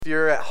If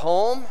you're at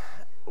home,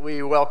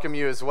 we welcome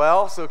you as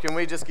well. So can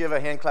we just give a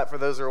hand clap for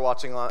those who are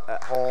watching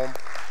at home,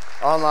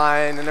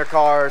 online, in their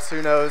cars,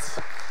 who knows?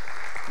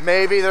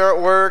 Maybe they're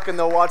at work and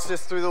they'll watch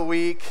this through the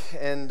week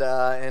and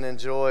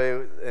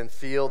enjoy and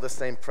feel the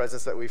same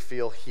presence that we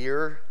feel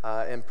here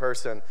in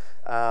person.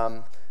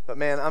 But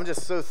man, I'm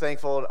just so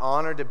thankful and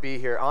honored to be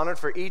here, honored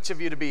for each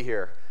of you to be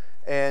here.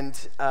 And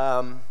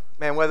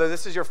man, whether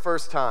this is your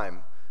first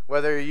time,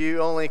 whether you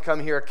only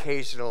come here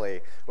occasionally,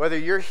 whether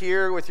you're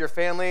here with your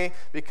family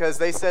because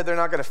they said they're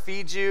not going to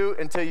feed you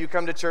until you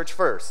come to church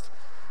first.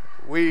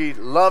 We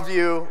love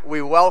you,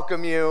 we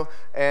welcome you,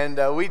 and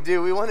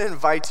we want to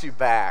invite you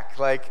back.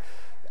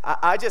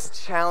 I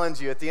just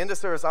challenge you, at the end of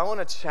service, I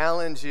want to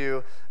challenge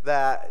you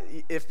that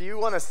if you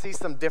want to see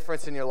some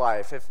difference in your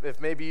life, if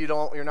maybe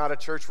you're not a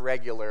church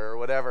regular or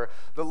whatever,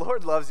 the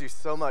Lord loves you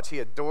so much. He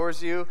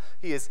adores you.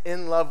 He is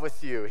in love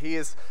with you. He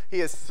is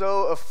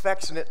so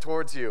affectionate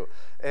towards you.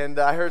 And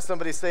I heard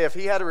somebody say if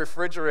he had a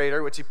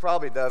refrigerator, which he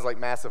probably does, like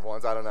massive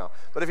ones, I don't know.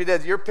 But if he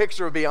did, your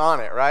picture would be on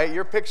it, right?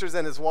 Your picture's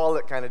in his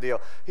wallet kind of deal.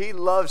 He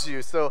loves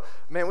you. So,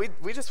 man,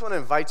 we just want to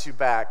invite you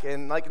back.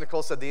 And like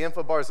Nicole said, the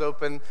info bar's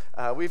open.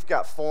 We've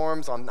got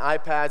forms on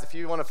iPads. If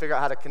you want to figure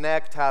out how to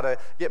connect, how to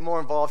get more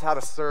involved, how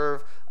to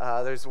serve,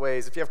 there's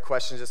ways. If you have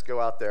questions, just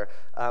go out there.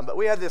 But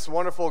we had this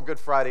wonderful Good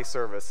Friday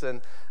service.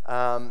 And,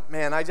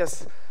 man,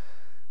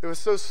 it was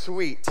so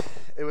sweet.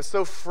 It was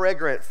so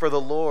fragrant for the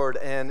Lord,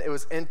 and it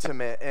was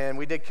intimate. And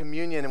we did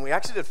communion, and we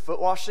actually did foot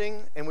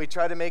washing, and we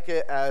tried to make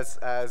it as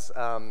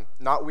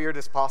not weird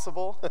as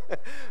possible.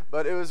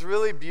 But it was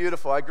really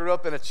beautiful. I grew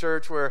up in a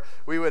church where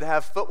we would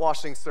have foot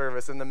washing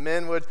service, and the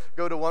men would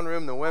go to one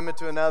room, the women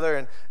to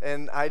another,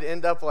 and I'd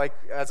end up like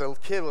as a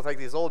kid with like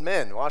these old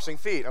men washing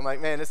feet. I'm like,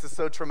 man, this is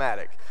so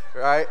traumatic,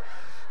 right?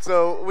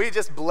 So we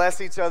just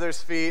bless each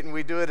other's feet, and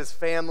we do it as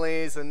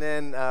families, and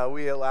then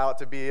we allow it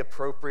to be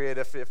appropriate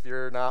if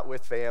you're not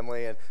with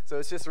family. And so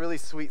it's just a really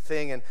sweet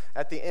thing. And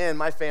at the end,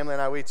 my family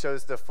and I, we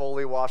chose to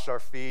fully wash our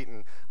feet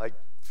and like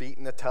feet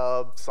in the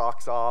tub,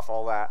 socks off,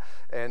 all that.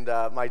 And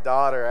my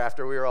daughter,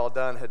 after we were all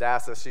done,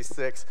 Hadassah, she's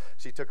 6,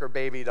 she took her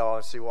baby doll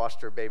and she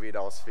washed her baby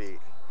doll's feet.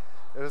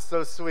 It was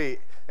so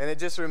sweet. And it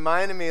just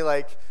reminded me,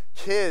 like,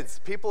 kids,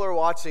 people are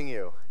watching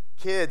you.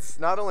 Kids,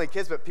 not only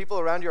kids, but people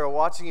around you are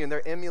watching you, and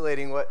they're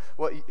emulating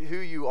who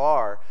you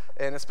are.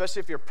 And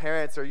especially if you're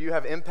parents or you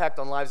have impact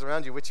on lives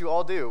around you, which you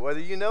all do, whether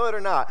you know it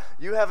or not,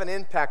 you have an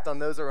impact on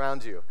those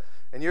around you.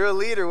 And you're a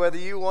leader, whether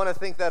you want to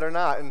think that or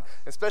not. And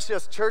especially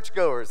as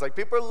churchgoers, like,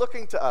 people are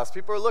looking to us.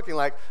 People are looking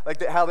like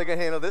how they're going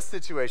to handle this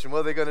situation.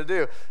 What are they going to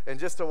do? And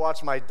just to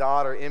watch my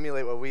daughter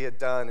emulate what we had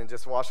done and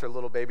just wash her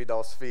little baby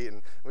doll's feet.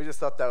 And we just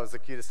thought that was the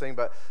cutest thing.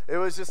 But it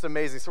was just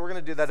amazing. So we're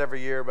going to do that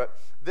every year. But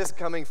this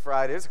coming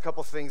Friday, there's a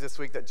couple things this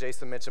week that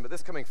Jason mentioned. But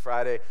this coming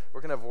Friday,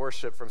 we're going to have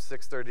worship from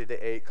 6:30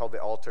 to 8 called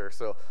The Altar.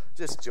 So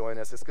just join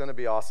us. It's going to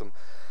be awesome.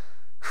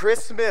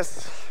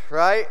 Christmas,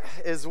 right,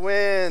 is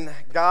when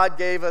God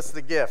gave us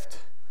the gift.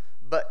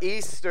 But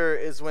Easter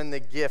is when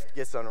the gift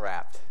gets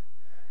unwrapped.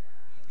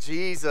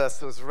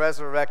 Jesus was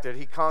resurrected.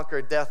 He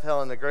conquered death,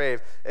 hell, and the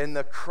grave. And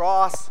the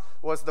cross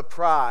was the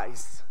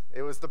prize.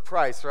 It was the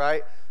price,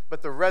 right?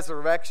 But the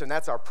resurrection,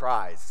 that's our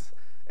prize.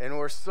 And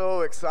we're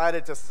so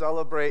excited to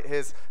celebrate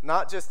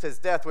not just his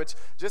death, which,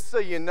 just so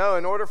you know,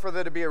 in order for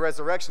there to be a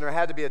resurrection, there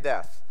had to be a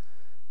death.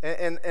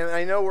 And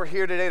I know we're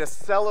here today to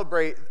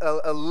celebrate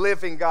a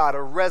living God,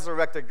 a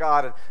resurrected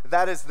God, and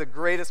that is the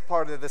greatest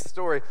part of this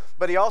story.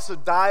 But he also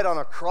died on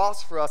a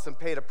cross for us and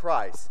paid a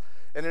price.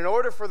 And in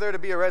order for there to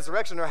be a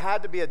resurrection, there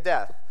had to be a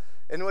death.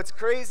 And what's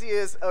crazy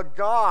is a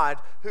God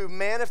who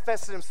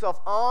manifested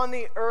himself on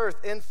the earth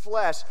in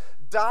flesh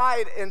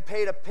died and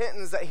paid a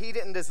penance that he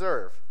didn't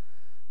deserve.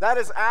 That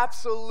is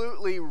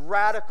absolutely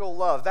radical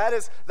love. That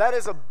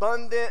is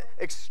abundant,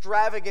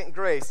 extravagant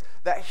grace,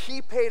 that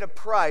he paid a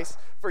price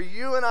for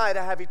you and I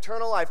to have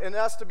eternal life and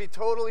us to be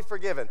totally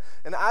forgiven.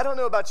 And I don't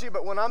know about you,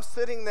 but when I'm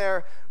sitting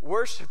there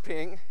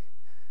worshiping,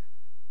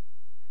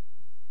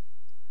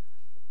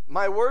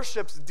 my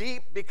worship's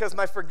deep because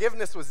my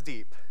forgiveness was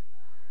deep.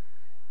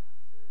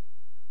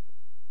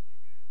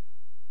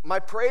 My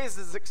praise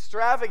is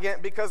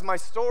extravagant because my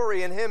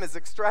story in him is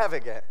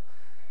extravagant.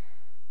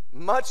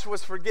 Much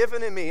was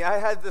forgiven in me. I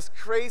had this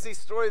crazy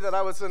story that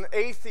I was an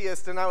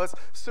atheist and I was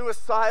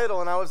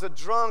suicidal and I was a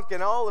drunk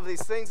and all of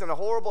these things and a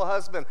horrible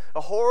husband,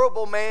 a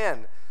horrible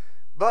man.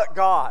 But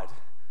God,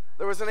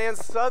 there was an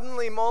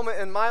suddenly moment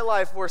in my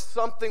life where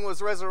something was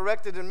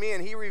resurrected in me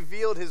and he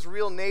revealed his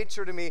real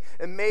nature to me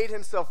and made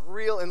himself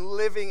real and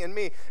living in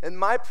me. And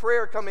my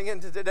prayer coming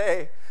into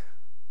today,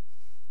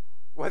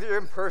 whether you're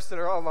in person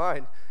or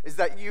online, is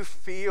that you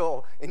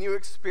feel and you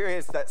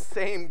experience that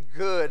same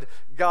good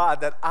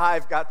God that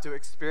I've got to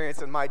experience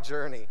in my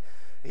journey.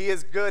 He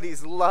is good.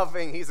 He's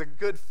loving. He's a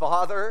good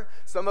father.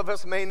 Some of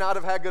us may not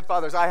have had good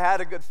fathers. I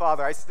had a good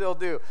father. I still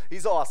do.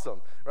 He's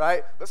awesome,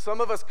 right? But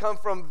some of us come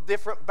from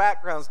different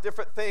backgrounds,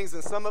 different things,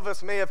 and some of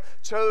us may have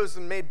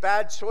chosen, made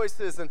bad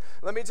choices. And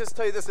let me just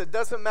tell you this. It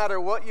doesn't matter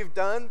what you've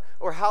done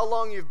or how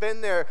long you've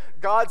been there.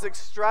 God's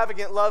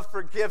extravagant love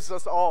forgives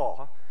us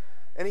all.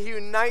 And he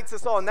unites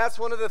us all. And that's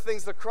one of the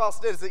things the cross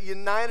did, is it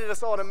united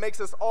us all, and it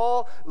makes us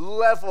all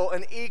level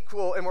and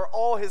equal, and we're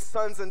all his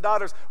sons and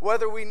daughters,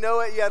 whether we know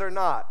it yet or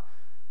not.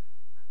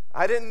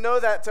 I didn't know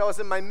that till I was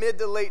in my mid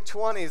to late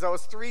 20s. I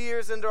was 3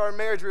 years into our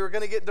marriage. We were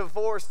going to get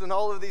divorced and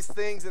all of these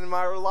things. And in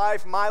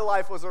my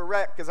life was a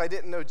wreck because I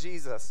didn't know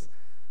Jesus.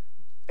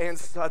 And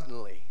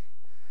suddenly,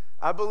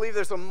 I believe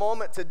there's a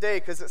moment today,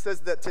 because it says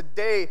that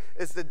today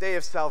is the day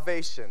of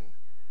salvation.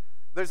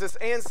 There's this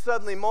and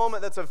suddenly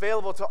moment that's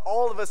available to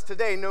all of us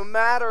today, no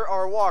matter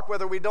our walk,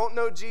 whether we don't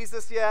know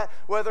Jesus yet,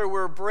 whether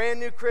we're brand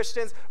new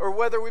Christians, or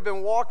whether we've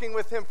been walking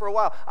with him for a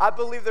while. I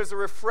believe there's a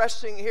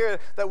refreshing here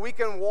that we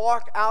can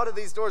walk out of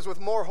these doors with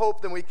more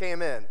hope than we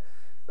came in.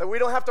 That we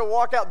don't have to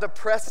walk out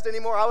depressed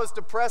anymore. I was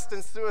depressed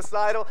and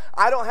suicidal.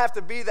 I don't have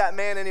to be that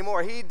man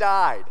anymore. He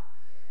died.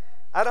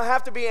 I don't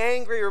have to be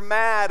angry or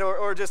mad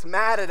or just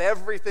mad at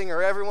everything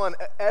or everyone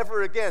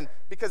ever again,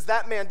 because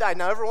that man died.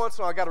 Now, every once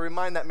in a while, I got to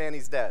remind that man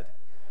he's dead.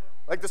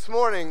 Like this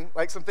morning,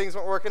 some things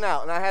weren't working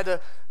out, and I had to,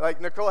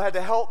 Nicole had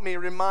to help me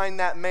remind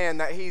that man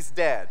that he's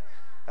dead.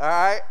 All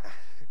right?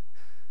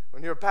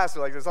 When you're a pastor,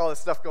 there's all this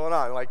stuff going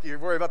on. You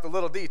worry about the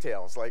little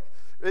details. It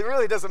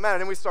really doesn't matter.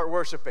 Then we start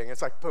worshiping.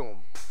 It's boom.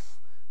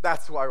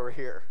 That's why we're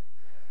here.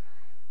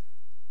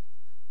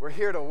 We're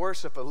here to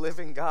worship a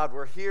living God.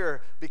 We're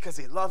here because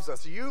he loves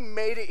us. You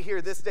made it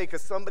here this day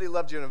because somebody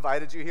loved you and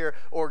invited you here,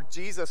 or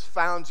Jesus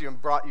found you and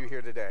brought you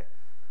here today.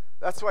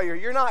 That's why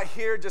you're not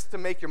here just to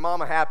make your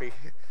mama happy.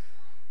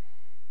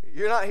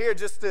 You're not here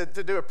just to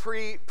do a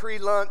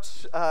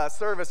pre-lunch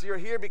service. You're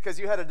here because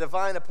you had a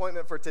divine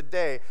appointment for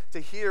today to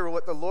hear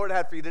what the Lord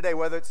had for you today,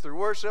 whether it's through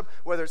worship,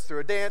 whether it's through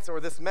a dance, or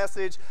this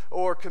message,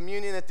 or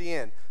communion at the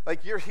end.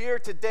 You're here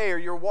today, or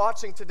you're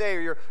watching today,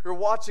 or you're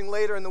watching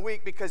later in the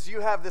week because you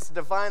have this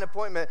divine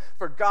appointment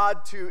for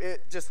God to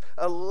just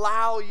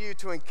allow you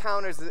to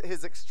encounter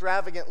his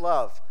extravagant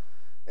love.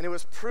 And it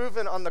was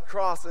proven on the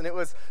cross, and it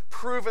was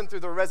proven through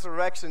the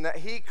resurrection that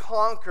he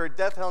conquered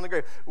death, hell, and the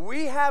grave.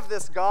 We have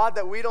this God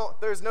that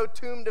there's no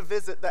tomb to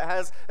visit that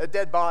has a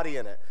dead body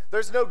in it.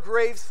 There's no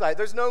grave site.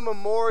 There's no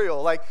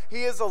memorial.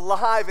 He is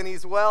alive and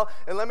he's well.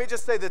 And let me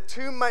just say, the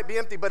tomb might be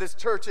empty, but his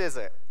church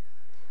isn't.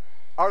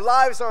 Our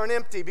lives aren't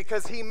empty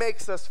because he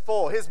makes us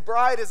full. His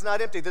bride is not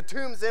empty. The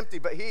tomb's empty,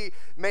 but he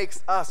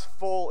makes us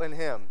full in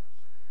him.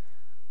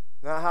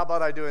 Now, how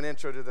about I do an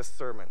intro to this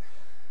sermon?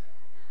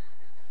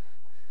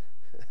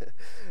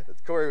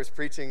 Corey was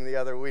preaching the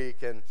other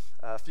week, and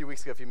a few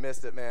weeks ago, if you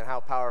missed it, man, how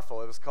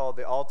powerful. It was called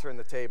The Altar and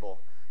the Table.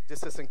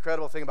 Just this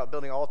incredible thing about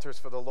building altars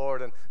for the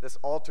Lord, and this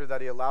altar that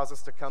he allows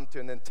us to come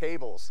to, and then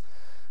tables.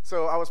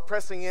 So I was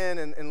pressing in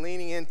and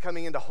leaning in,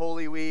 coming into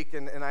Holy Week,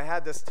 and I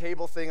had this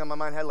table thing on my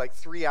mind. I had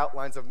 3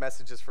 outlines of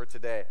messages for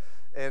today.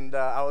 And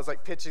I was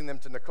pitching them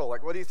to Nicole,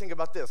 what do you think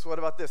about this? What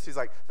about this? She's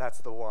like, that's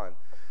the one.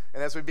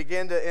 And as we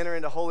began to enter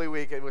into Holy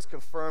Week, it was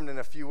confirmed in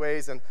a few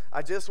ways. And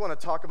I just want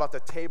to talk about the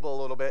table a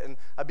little bit. And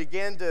I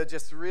began to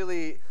just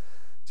really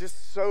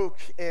soak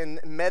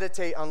and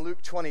meditate on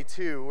Luke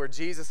 22, where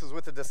Jesus is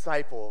with the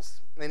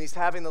disciples. And he's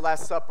having the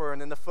Last Supper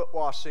and then the foot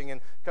washing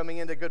and coming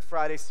into Good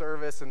Friday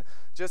service. And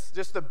just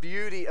the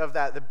beauty of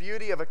that, the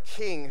beauty of a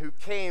king who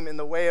came in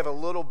the way of a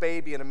little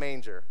baby in a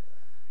manger.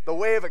 The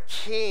way of a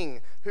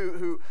king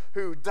who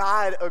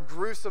died a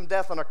gruesome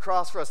death on a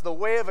cross for us. The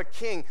way of a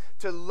king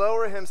to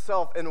lower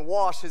himself and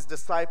wash his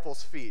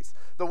disciples' feet.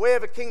 The way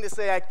of a king to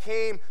say, I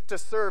came to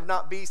serve,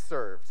 not be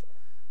served.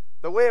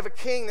 The way of a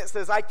king that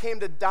says, I came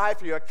to die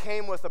for you. I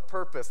came with a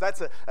purpose.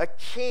 That's a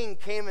king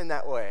came in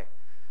that way.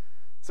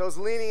 So I was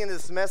leaning into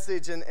this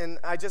message, and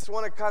I just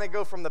want to kind of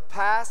go from the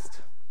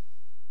past,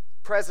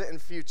 present, and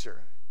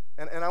future.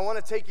 And I want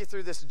to take you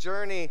through this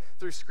journey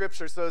through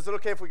Scripture. So is it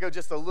okay if we go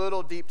just a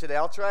little deep today?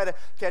 I'll try to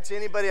catch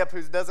anybody up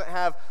who doesn't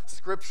have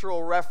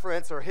scriptural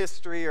reference or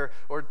history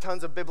or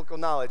tons of biblical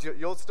knowledge.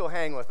 You'll still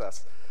hang with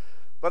us.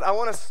 But I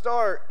want to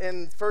start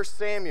in 1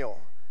 Samuel.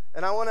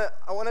 And I want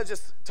to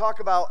just talk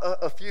about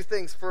a few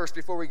things first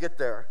before we get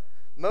there.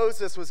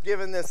 Moses was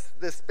given this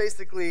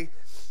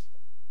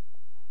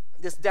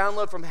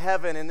download from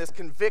heaven and this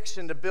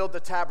conviction to build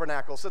the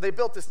tabernacle. So they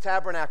built this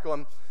tabernacle,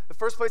 and the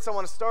first place I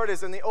want to start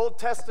is in the Old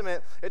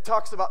Testament, it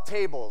talks about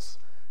tables.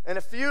 And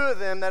a few of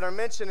them that are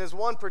mentioned is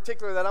one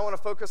particular that I want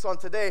to focus on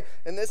today,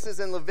 and this is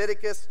in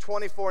Leviticus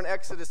 24 and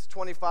Exodus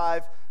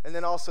 25, and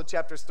then also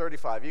chapters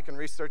 35. You can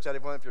research that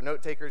if you're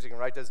note takers, you can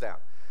write those down.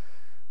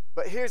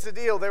 But here's the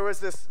deal. There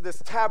was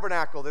this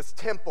tabernacle, this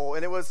temple,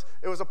 and it was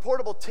a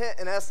portable tent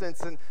in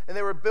essence, and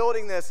they were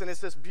building this, and it's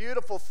this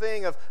beautiful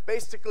thing of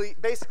basically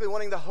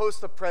wanting to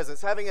host a presence,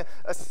 having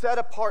a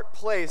set-apart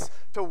place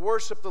to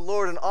worship the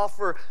Lord and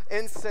offer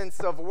incense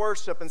of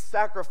worship and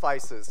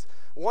sacrifices.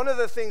 One of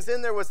the things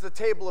in there was the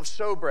table of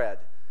showbread.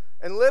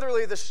 And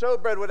literally, the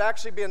showbread would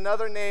actually be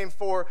another name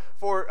for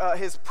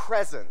his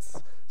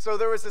presence. So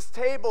there was this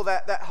table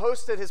that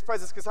hosted his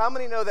presence, because how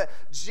many know that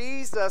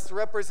Jesus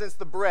represents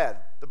the bread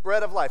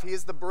of life? He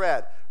is the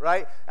bread,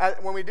 right?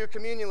 When we do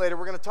communion later,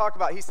 we're going to talk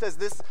about, he says,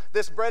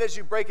 this bread as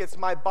you break, it's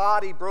my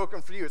body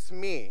broken for you. It's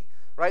me,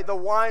 right? The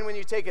wine, when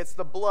you take it, it's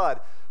the blood.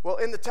 Well,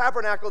 in the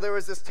tabernacle, there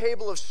was this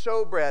table of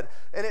showbread.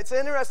 And it's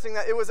interesting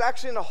that it was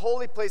actually in a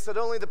holy place that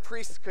only the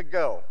priests could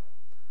go.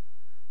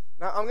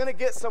 Now, I'm going to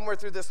get somewhere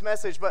through this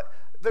message, but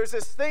there's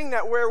this thing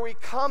that where we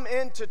come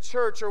into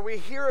church or we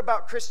hear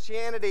about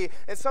Christianity,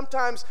 and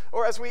sometimes,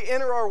 or as we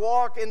enter our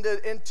walk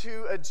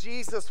into a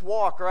Jesus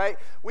walk, right,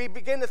 we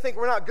begin to think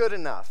we're not good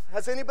enough.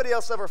 Has anybody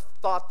else ever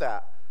thought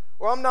that?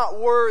 Or I'm not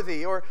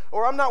worthy, or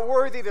I'm not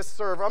worthy to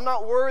serve, or I'm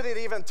not worthy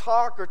to even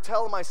talk or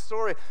tell my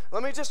story.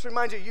 Let me just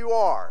remind you, you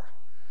are.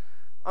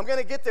 I'm going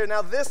to get there.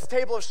 Now, this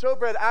table of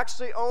showbread,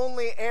 actually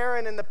only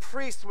Aaron and the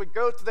priests would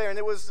go to there, and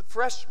it was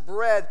fresh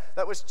bread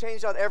that was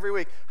changed out every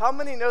week. How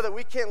many know that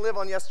we can't live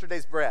on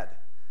yesterday's bread?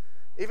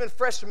 Even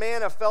fresh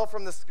manna fell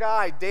from the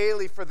sky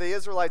daily for the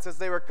Israelites as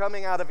they were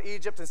coming out of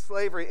Egypt and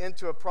slavery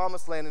into a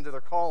promised land, into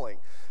their calling.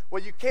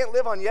 Well, you can't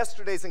live on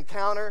yesterday's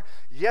encounter,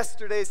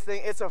 yesterday's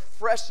thing. It's a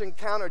fresh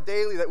encounter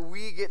daily that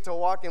we get to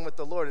walk in with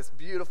the Lord. It's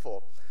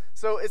beautiful.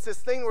 So it's this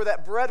thing where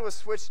that bread was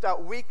switched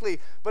out weekly,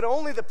 but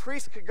only the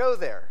priest could go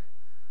there.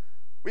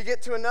 We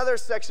get to another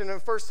section in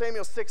 1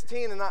 Samuel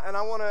 16, and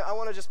I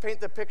want to just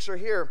paint the picture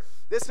here.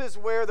 This is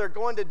where they're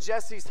going to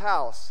Jesse's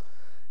house.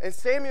 And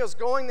Samuel's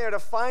going there to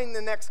find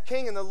the next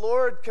king, and the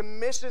Lord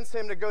commissions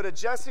him to go to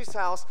Jesse's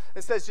house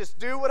and says, just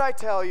do what I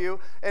tell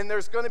you, and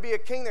there's going to be a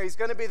king there. He's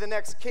going to be the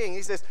next king.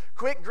 He says,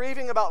 quit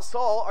grieving about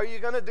Saul. Are you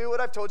going to do what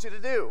I've told you to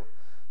do?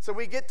 So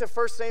we get to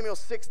 1 Samuel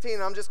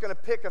 16. I'm just going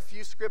to pick a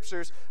few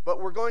scriptures,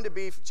 but we're going to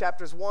be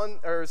verses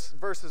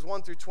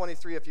 1 through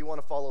 23 if you want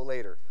to follow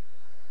later.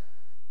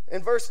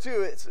 In verse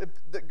 2,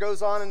 it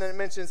goes on and then it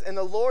mentions, and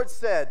the Lord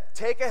said,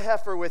 take a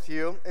heifer with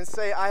you and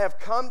say, I have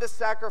come to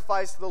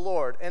sacrifice the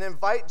Lord, and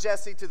invite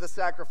Jesse to the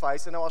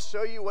sacrifice, and I will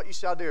show you what you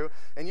shall do,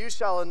 and you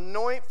shall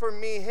anoint for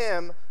me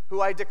him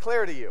who I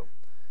declare to you.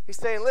 He's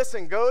saying,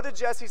 listen, go to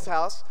Jesse's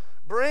house,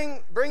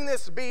 bring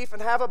this beef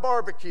and have a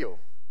barbecue.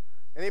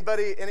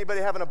 Anybody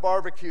having a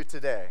barbecue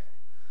today?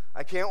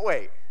 I can't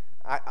wait.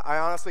 I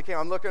honestly can't.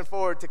 I'm looking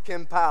forward to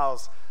Kim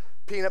Powell's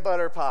peanut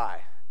butter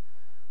pie.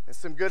 And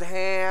some good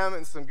ham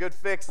and some good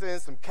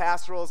fixings, some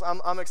casseroles.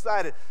 I'm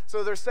excited.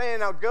 So they're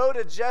saying, now go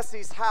to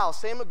Jesse's house.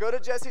 Samuel, go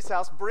to Jesse's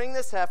house, bring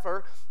this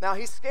heifer. Now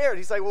he's scared.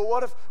 He's like, well,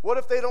 what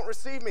if they don't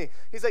receive me?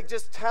 He's like,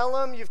 just tell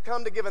them you've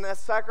come to give a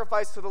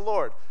sacrifice to the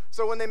Lord.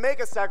 So when they make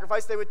a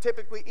sacrifice, they would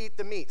typically eat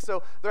the meat.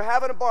 So they're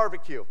having a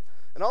barbecue.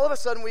 And all of a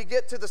sudden, we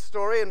get to the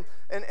story, and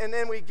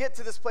then we get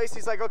to this place.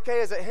 He's like,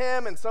 okay, is it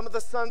him? And some of the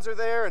sons are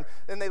there,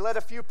 and they let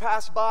a few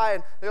pass by,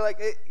 and they're like,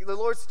 the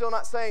Lord's still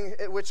not saying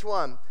which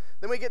one.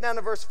 Then we get down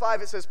to verse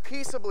 5. It says,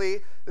 peaceably,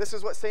 this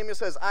is what Samuel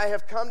says, I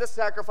have come to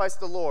sacrifice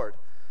the Lord.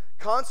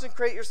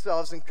 Consecrate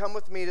yourselves and come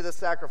with me to the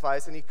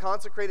sacrifice. And he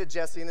consecrated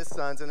Jesse and his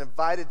sons and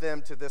invited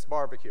them to this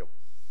barbecue.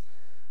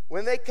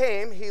 When they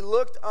came, he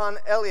looked on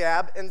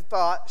Eliab and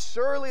thought,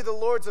 surely the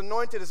Lord's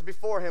anointed is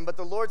before him. But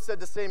the Lord said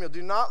to Samuel,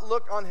 do not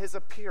look on his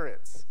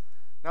appearance.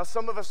 Now,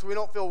 some of us, we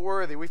don't feel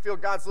worthy. We feel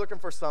God's looking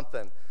for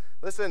something.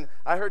 Listen,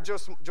 I heard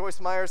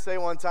Joyce Meyer say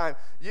one time,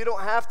 you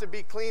don't have to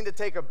be clean to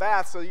take a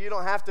bath, so you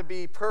don't have to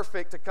be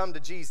perfect to come to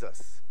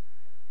Jesus.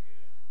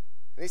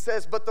 And he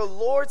says, but the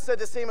Lord said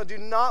to Samuel, do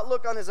not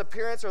look on his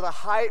appearance or the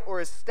height or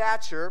his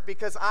stature,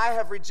 because I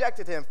have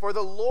rejected him. For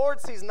the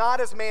Lord sees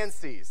not as man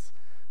sees.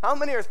 How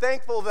many are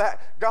thankful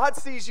that God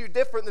sees you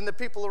different than the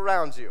people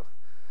around you?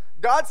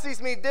 God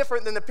sees me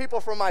different than the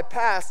people from my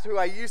past who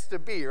I used to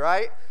be,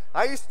 right?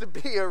 I used to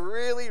be a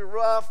really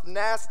rough,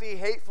 nasty,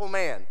 hateful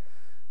man.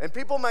 And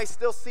people might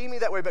still see me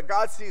that way, but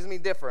God sees me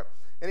different.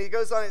 And he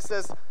goes on, it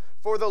says,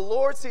 for the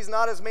Lord sees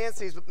not as man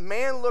sees, but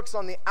man looks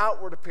on the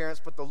outward appearance,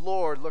 but the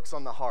Lord looks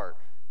on the heart.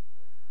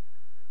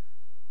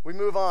 We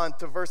move on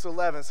to verse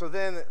 11. So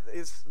then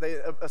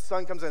a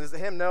son comes in. Is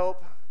it him?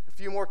 Nope. A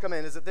few more come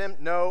in. Is it them?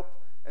 Nope.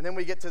 And then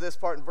we get to this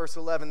part in verse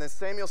 11. Then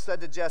Samuel said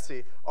to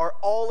Jesse, are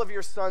all of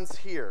your sons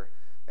here?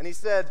 And he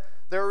said,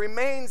 there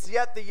remains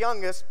yet the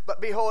youngest,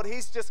 but behold,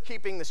 he's just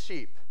keeping the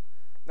sheep.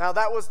 Now,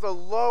 that was the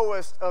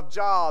lowest of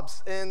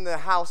jobs in the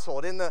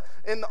household.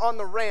 On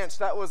the ranch,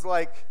 that was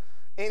like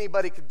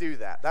anybody could do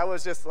that. That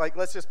was just like,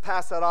 let's just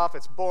pass that off.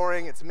 It's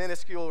boring. It's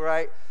minuscule,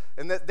 right?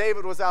 And that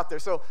David was out there.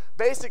 So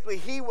basically,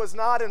 he was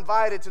not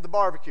invited to the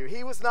barbecue.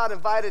 He was not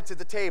invited to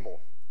the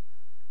table.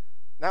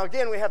 Now,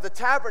 again, we have the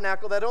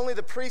tabernacle that only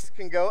the priest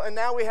can go. And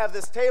now we have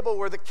this table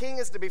where the king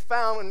is to be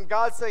found. And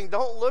God's saying,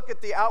 don't look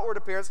at the outward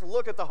appearance.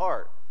 Look at the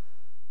heart.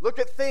 Look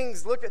at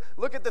things. Look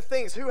at the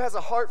things. Who has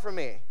a heart for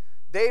me?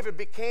 David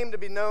became to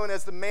be known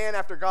as the man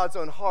after God's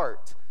own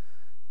heart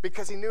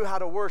because he knew how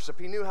to worship.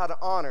 He knew how to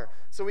honor.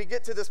 So we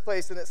get to this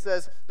place and it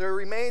says, there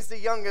remains the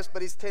youngest,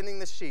 but he's tending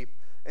the sheep.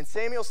 And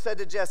Samuel said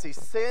to Jesse,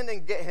 send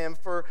and get him,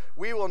 for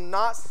we will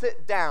not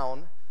sit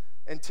down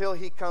until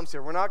he comes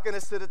here. We're not going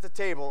to sit at the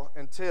table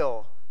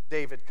until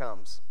David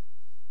comes.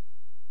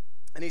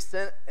 And he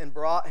sent and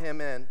brought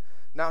him in.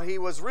 Now he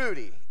was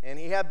ruddy, and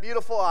he had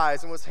beautiful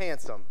eyes and was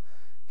handsome.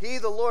 He,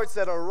 the Lord,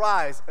 said,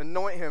 arise,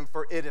 anoint him,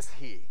 for it is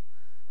he.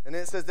 And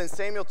then it says, then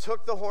Samuel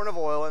took the horn of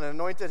oil and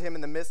anointed him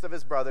in the midst of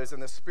his brothers,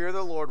 and the Spirit of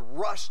the Lord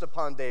rushed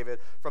upon David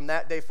from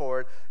that day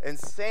forward. And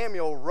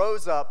Samuel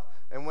rose up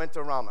and went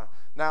to Ramah.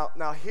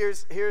 Now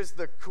here's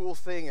the cool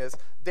thing is,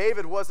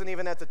 David wasn't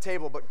even at the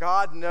table, but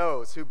God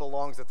knows who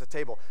belongs at the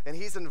table. And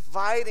he's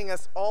inviting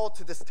us all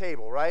to this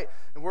table, right?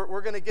 And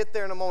we're going to get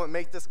there in a moment,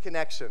 make this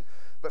connection.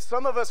 But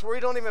some of us, we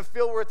don't even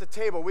feel we're at the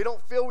table. We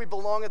don't feel we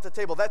belong at the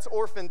table. That's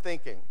orphan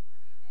thinking.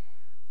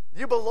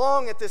 You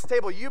belong at this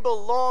table. You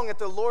belong at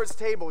the Lord's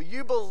table.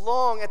 You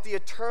belong at the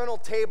eternal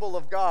table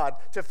of God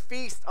to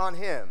feast on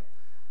him.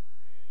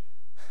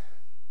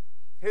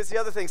 Here's the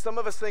other thing. Some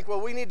of us think, well,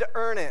 we need to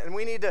earn it, and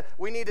we need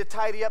to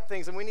tidy up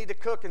things, and we need to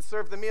cook and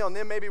serve the meal, and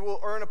then maybe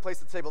we'll earn a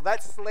place at the table.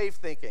 That's slave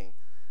thinking.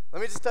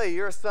 Let me just tell you,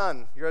 you're a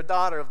son, you're a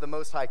daughter of the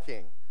Most High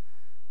King.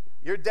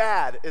 Your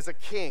dad is a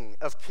King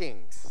of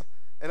kings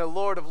and a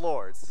Lord of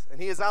lords, and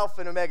he is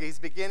Alpha and Omega. He's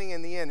beginning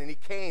and the end, and he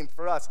came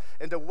for us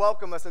and to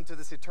welcome us into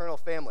this eternal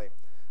family.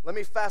 Let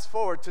me fast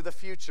forward to the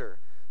future.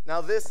 Now,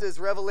 this is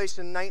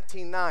Revelation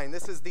 19:9.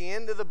 This is the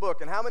end of the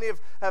book. And how many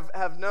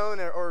have known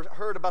or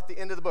heard about the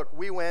end of the book?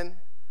 We win.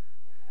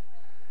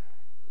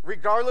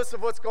 Regardless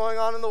of what's going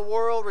on in the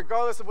world,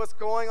 regardless of what's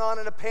going on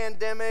in a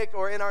pandemic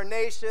or in our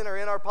nation or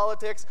in our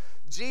politics,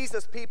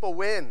 Jesus people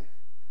win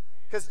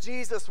because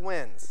Jesus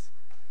wins.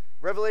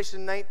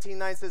 Revelation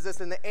 19:9 says this,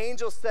 and the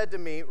angel said to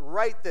me,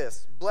 write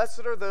this,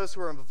 blessed are those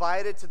who are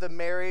invited to the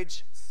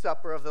marriage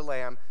supper of the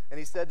Lamb. And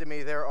he said to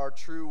me,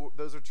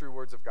 those are true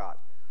words of God.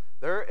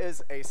 There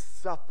is a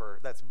supper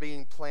that's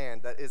being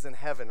planned that is in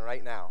heaven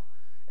right now.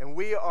 And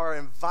we are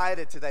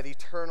invited to that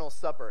eternal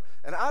supper.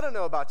 And I don't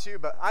know about you,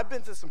 but I've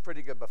been to some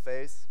pretty good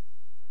buffets.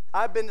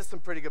 I've been to some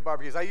pretty good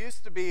barbecues. I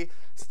used to be,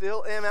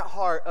 still am at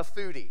heart, a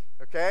foodie,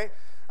 okay?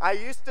 I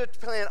used to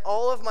plan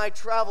all of my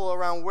travel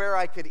around where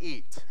I could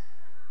eat.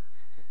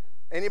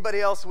 Anybody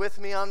else with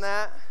me on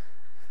that?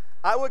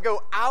 I would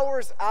go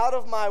hours out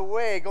of my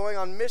way going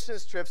on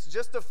missions trips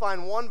just to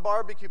find one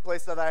barbecue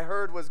place that I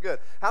heard was good.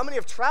 How many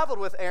have traveled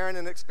with Aaron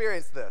and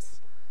experienced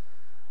this?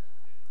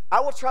 I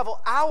will travel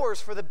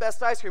hours for the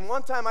best ice cream.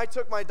 One time I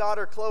took my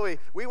daughter Chloe.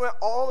 We went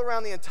all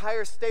around the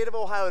entire state of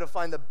Ohio to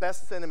find the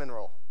best cinnamon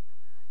roll.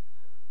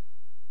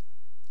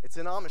 It's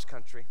in Amish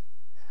country.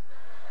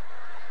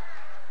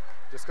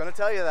 Just going to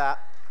tell you that.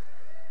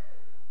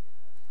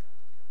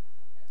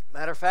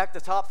 Matter of fact,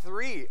 the top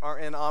 3 are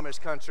in Amish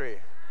country.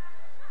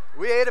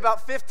 We ate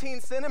about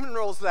 15 cinnamon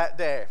rolls that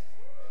day. It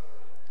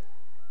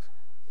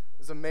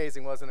was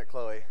amazing, wasn't it,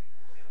 Chloe?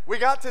 We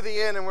got to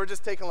the end and we're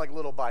just taking like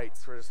little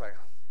bites. We're just like,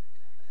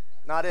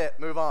 not it,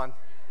 move on.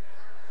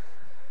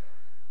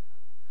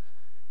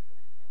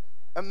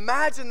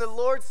 Imagine the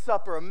Lord's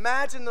Supper.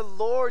 Imagine the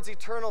Lord's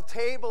eternal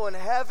table in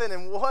heaven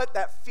and what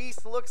that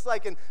feast looks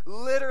like. And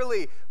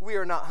literally, we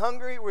are not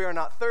hungry, we are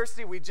not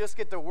thirsty. We just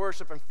get to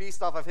worship and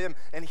feast off of him,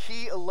 and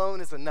he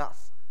alone is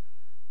enough.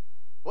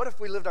 What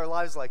if we lived our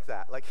lives like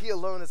that? Like he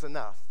alone is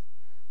enough.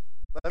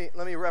 Let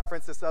me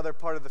reference this other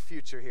part of the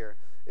future here.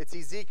 It's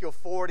Ezekiel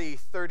 40,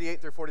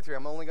 38 through 43.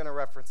 I'm only going to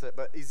reference it,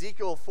 but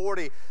Ezekiel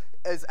 40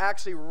 is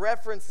actually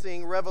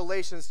referencing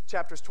Revelations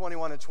chapters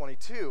 21 and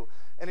 22.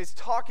 And it's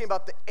talking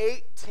about the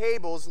 8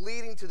 tables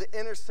leading to the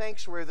inner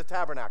sanctuary of the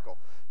tabernacle.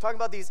 Talking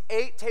about these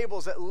 8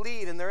 tables that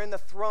lead, and they're in the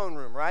throne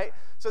room, right?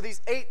 So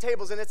these 8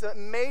 tables, and it's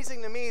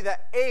amazing to me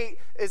that 8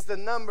 is the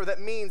number that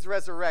means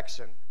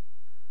resurrection.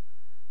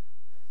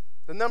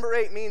 The number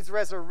 8 means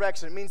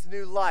resurrection. It means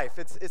new life.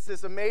 It's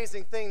this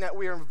amazing thing that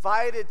we are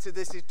invited to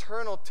this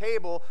eternal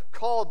table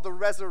called the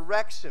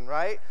resurrection,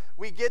 right?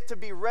 We get to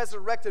be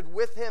resurrected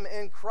with him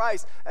in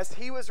Christ. As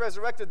he was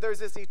resurrected, there's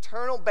this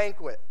eternal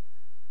banquet,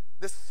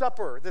 this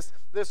supper,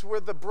 this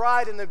where the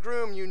bride and the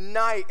groom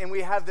unite, and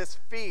we have this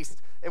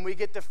feast, and we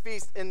get to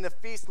feast, and the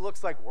feast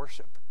looks like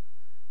worship.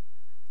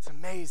 It's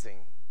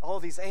amazing. All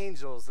these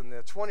angels and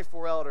the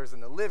 24 elders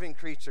and the living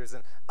creatures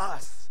and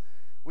us.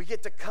 We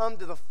get to come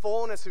to the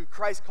fullness who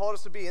Christ called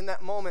us to be in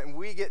that moment, and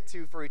we get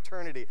to, for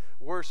eternity,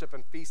 worship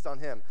and feast on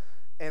him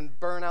and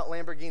burn out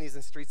Lamborghinis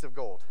and streets of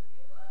gold.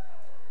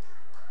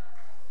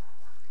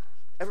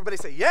 Everybody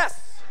say,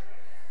 yes!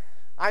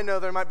 I know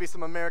there might be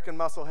some American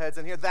muscle heads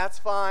in here. That's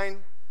fine.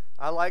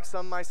 I like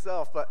some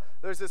myself. But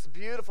there's this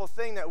beautiful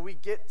thing that we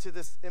get to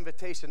this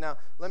invitation. Now,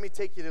 let me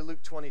take you to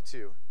Luke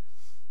 22.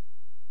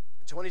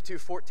 22,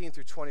 14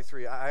 through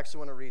 23. I actually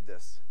want to read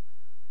this.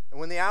 And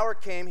when the hour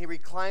came, he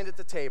reclined at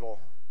the table,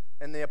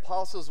 and the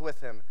apostles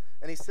with him.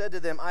 And he said to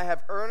them, I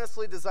have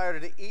earnestly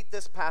desired to eat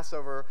this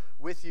Passover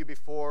with you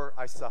before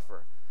I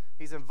suffer.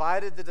 He's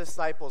invited the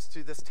disciples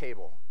to this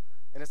table.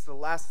 And it's the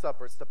Last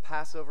Supper. It's the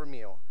Passover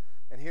meal.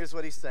 And here's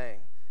what he's saying.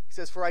 He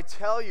says, for I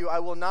tell you, I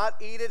will not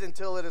eat it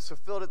until it is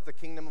fulfilled at the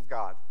kingdom of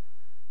God.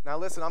 Now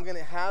listen, I'm going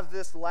to have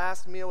this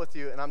last meal with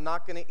you, and I'm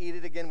not going to eat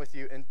it again with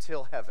you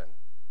until heaven.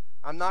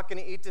 I'm not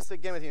going to eat this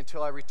again with you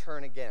until I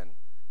return again.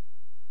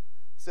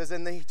 It says,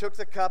 and then he took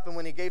the cup, and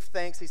when he gave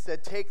thanks, he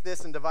said, take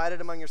this and divide it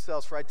among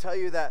yourselves, for I tell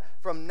you that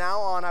from now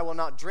on I will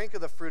not drink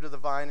of the fruit of the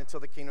vine until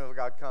the kingdom of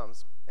God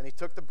comes. And he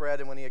took the bread,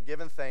 and when he had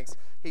given thanks,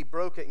 he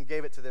broke it and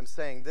gave it to them,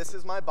 saying, this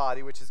is my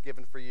body, which is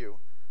given for you.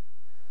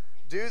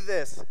 Do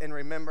this in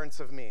remembrance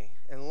of me.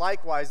 And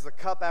likewise, the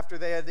cup after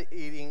they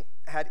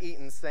had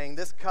eaten, saying,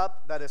 this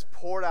cup that is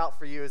poured out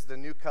for you is the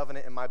new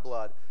covenant in my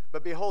blood.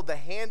 But behold, the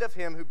hand of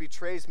him who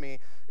betrays me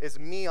is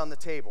me on the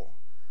table.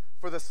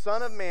 For the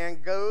Son of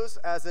Man goes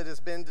as it has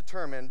been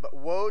determined, but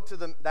woe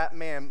to that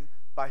man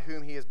by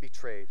whom he is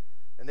betrayed.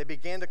 And they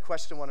began to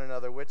question one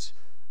another which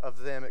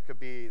of them it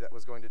could be that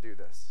was going to do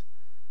this.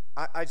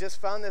 I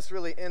just found this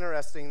really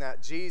interesting,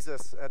 that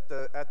Jesus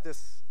at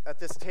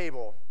this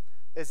table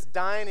is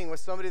dining with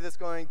somebody that's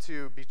going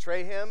to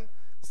betray him,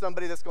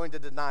 somebody that's going to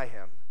deny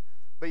him.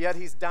 But yet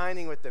he's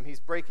dining with them. He's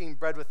breaking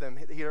bread with them.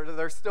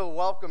 They're still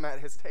welcome at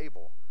his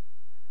table.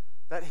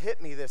 That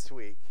hit me this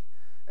week.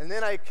 And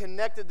then I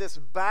connected this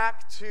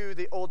back to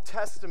the Old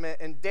Testament,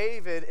 and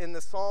David in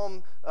the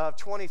Psalm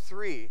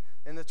 23,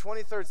 in the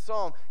 23rd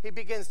Psalm, he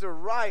begins to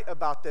write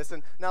about this.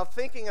 And now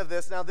thinking of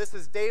this, now this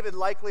is David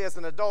likely as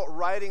an adult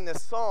writing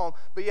this psalm,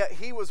 but yet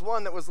he was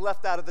one that was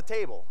left out of the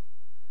table.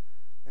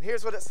 And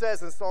here's what it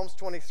says in Psalms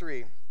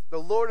 23. The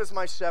Lord is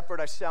my shepherd,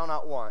 I shall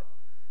not want.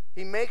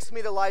 He makes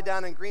me to lie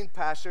down in green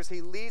pastures.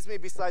 He leads me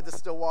beside the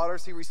still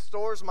waters. He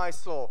restores my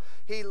soul.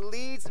 He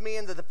leads me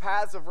into the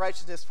paths of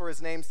righteousness for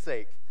his name's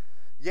sake.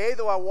 Yea,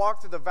 though I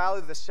walk through the valley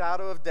of the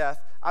shadow of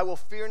death, I will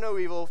fear no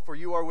evil, for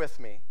you are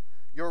with me.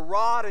 Your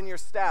rod and your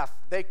staff,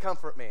 they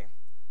comfort me.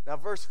 Now,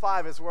 verse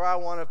 5 is where I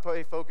want to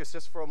pay focus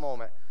just for a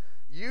moment.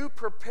 You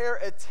prepare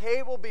a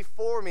table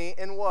before me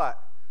in what?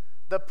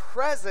 The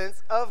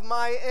presence of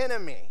my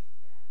enemy.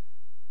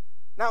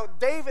 Now,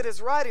 David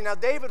is writing. Now,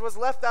 David was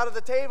left out of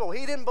the table.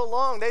 He didn't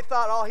belong. They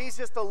thought, oh, he's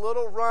just a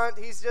little runt.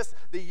 He's just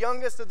the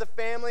youngest of the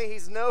family.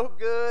 He's no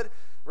good,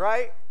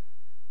 right?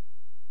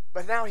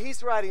 But now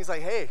he's writing, he's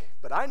like, hey,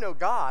 but I know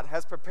God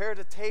has prepared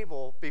a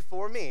table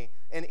before me,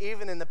 and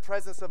even in the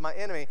presence of my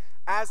enemy,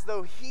 as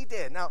though he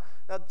did. Now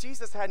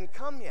Jesus hadn't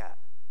come yet.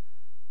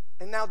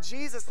 And now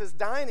Jesus is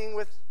dining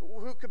with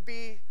who could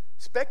be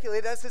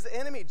speculated as his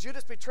enemy.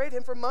 Judas betrayed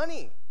him for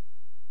money,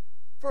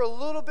 for a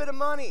little bit of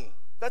money.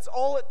 That's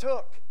all it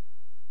took.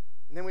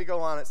 And then we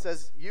go on. It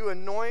says, you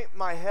anoint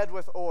my head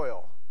with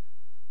oil.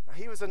 Now,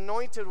 he was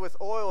anointed with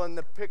oil in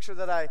the picture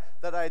that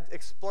I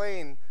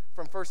explained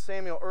from 1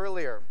 Samuel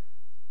earlier.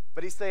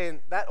 But he's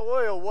saying that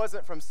oil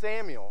wasn't from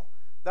Samuel.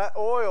 That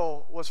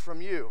oil was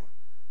from you.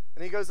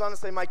 And he goes on to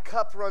say, my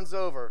cup runs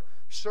over.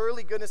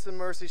 Surely goodness and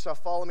mercy shall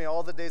follow me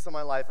all the days of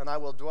my life, and I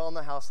will dwell in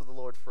the house of the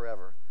Lord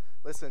forever.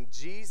 Listen,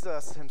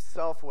 Jesus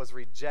himself was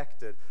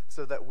rejected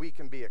so that we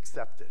can be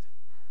accepted.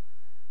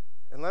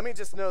 And let me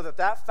just know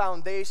that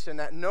foundation,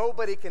 that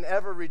nobody can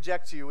ever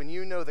reject you when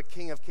you know the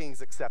King of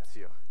Kings accepts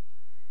you.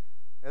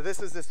 Now,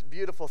 this is this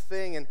beautiful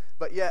thing,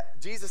 but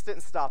yet Jesus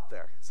didn't stop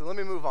there. So let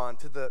me move on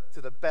to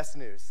the best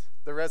news,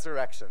 the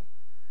resurrection.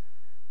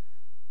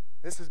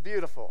 This is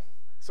beautiful.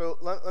 So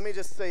let me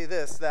just say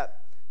this,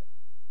 that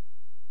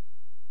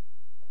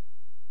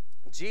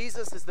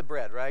Jesus is the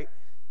bread, right?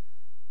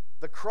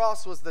 The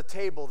cross was the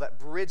table that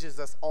bridges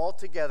us all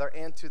together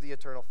and to the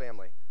eternal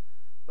family.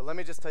 But let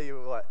me just tell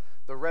you what,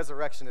 the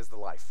resurrection is the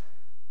life.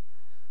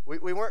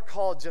 We weren't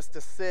called just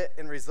to sit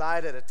and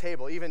reside at a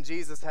table. Even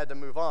Jesus had to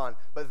move on,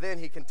 but then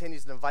he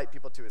continues to invite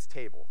people to his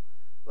table.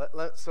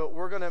 So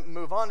we're going to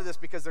move on to this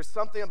because there's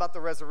something about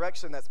the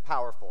resurrection that's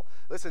powerful.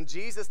 Listen,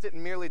 Jesus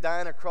didn't merely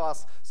die on a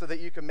cross so that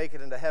you can make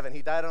it into heaven.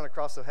 He died on a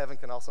cross so heaven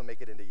can also make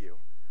it into you.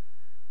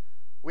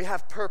 We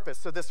have purpose.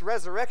 So this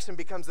resurrection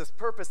becomes this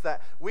purpose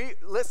that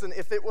listen,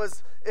 if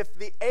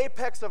the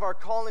apex of our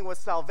calling was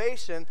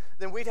salvation,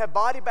 then we'd have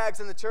body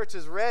bags in the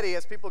churches ready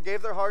as people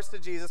gave their hearts to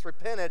Jesus,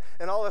 repented,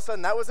 and all of a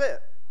sudden that was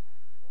it.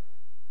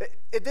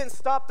 It didn't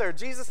stop there.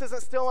 Jesus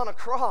isn't still on a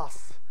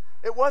cross.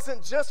 It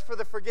wasn't just for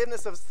the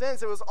forgiveness of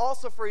sins. It was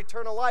also for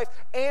eternal life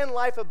and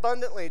life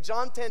abundantly.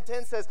 John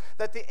 10:10 says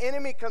that the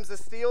enemy comes to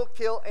steal,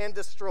 kill, and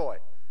destroy.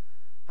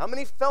 How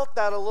many felt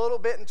that a little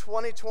bit in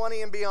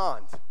 2020 and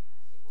beyond?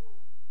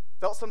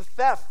 Felt some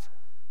theft.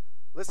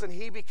 Listen,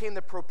 he became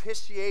the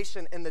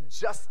propitiation and the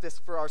justice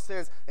for our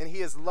sins, and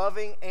he is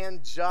loving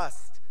and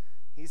just.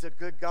 He's a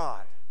good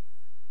God.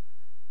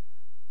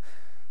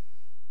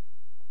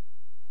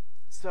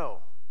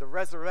 So, the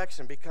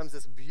resurrection becomes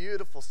this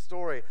beautiful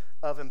story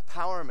of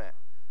empowerment.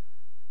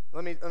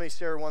 Let me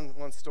share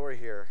one story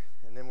here,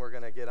 and then we're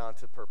going to get on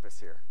to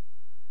purpose here.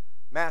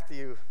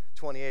 Matthew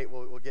 28,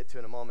 we'll get to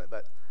in a moment,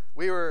 but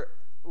we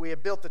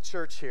had built the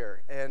church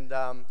here, and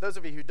those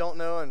of you who don't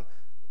know, and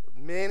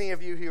many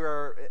of you who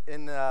are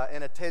in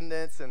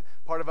attendance and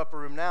part of Upper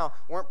Room now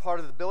weren't part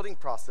of the building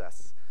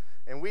process.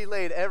 And we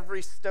laid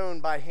every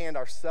stone by hand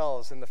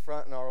ourselves in the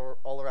front and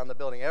all around the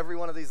building. Every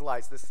one of these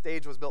lights, this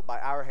stage was built by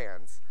our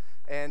hands.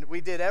 And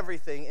we did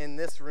everything in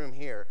this room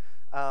here.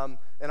 And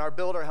our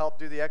builder helped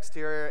do the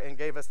exterior and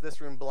gave us this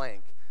room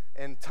blank.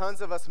 And tons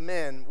of us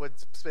men would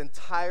spend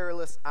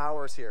tireless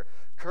hours here.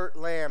 Kurt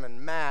Lamb and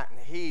Matt and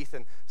Heath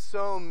and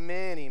so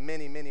many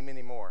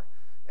more.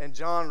 And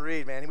John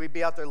Reed, man, we'd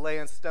be out there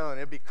laying stone.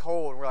 It'd be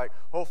cold. And we're like,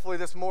 hopefully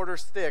this mortar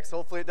sticks.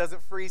 Hopefully it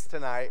doesn't freeze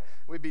tonight.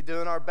 We'd be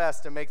doing our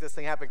best to make this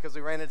thing happen because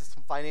we ran into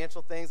some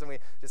financial things and we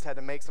just had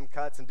to make some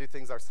cuts and do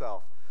things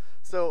ourselves.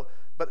 So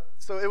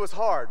it was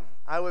hard.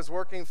 I was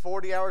working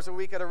 40 hours a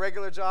week at a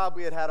regular job.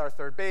 We had our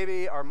third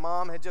baby. Our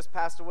mom had just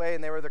passed away,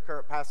 and they were the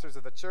current pastors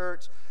of the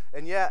church.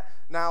 And yet,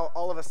 now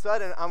all of a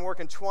sudden, I'm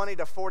working 20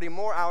 to 40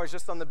 more hours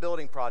just on the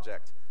building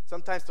project.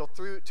 Sometimes till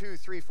 2,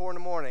 3, 4 in the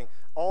morning,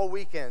 all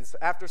weekends.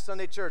 After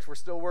Sunday church, we're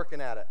still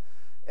working at it.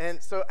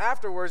 And so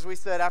afterwards, we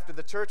said, after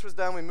the church was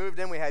done, we moved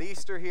in. We had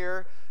Easter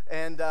here.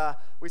 And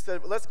we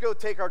said, let's go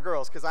take our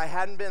girls, because I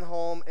hadn't been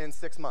home in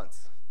 6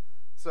 months.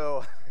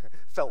 So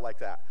felt like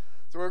that.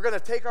 So we're going to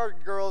take our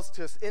girls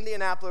to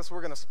Indianapolis.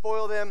 We're going to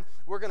spoil them.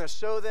 We're going to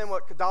show them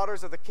what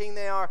daughters of the King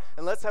they are,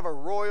 and let's have a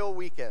royal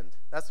weekend.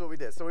 That's what we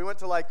did. So we went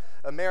to like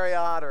a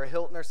Marriott or a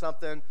Hilton or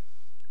something,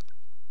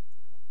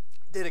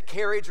 did a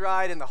carriage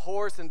ride in the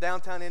horse in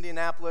downtown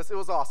Indianapolis. It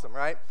was awesome,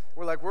 right?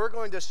 We're like, we're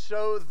going to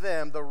show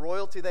them the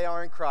royalty they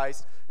are in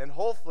Christ, and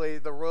hopefully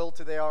the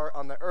royalty they are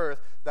on the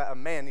earth, that a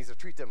man needs to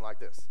treat them like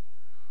this.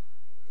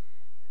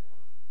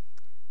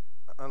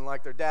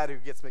 Unlike their dad who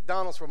gets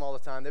McDonald's from all the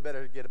time, they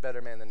better get a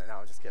better man than that. No,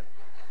 I'm just kidding.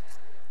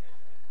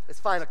 It's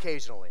fine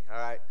occasionally, all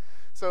right?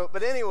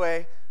 But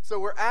anyway,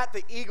 we're at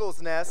the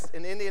Eagle's Nest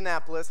in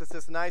Indianapolis. It's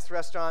this nice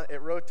restaurant.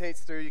 It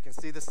rotates through. You can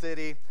see the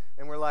city,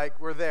 and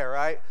we're there,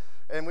 right?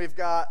 And we've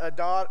got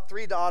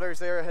 3 daughters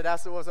there.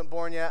 Hadassah wasn't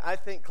born yet. I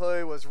think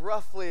Chloe was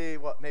roughly,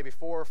 maybe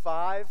 4 or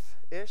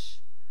 5-ish?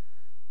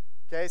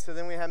 Okay, so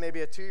then we have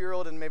maybe a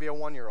 2-year-old and maybe a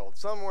 1-year-old,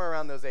 somewhere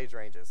around those age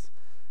ranges.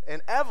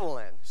 And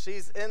Evelyn,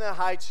 she's in a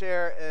high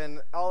chair,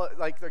 and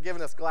they're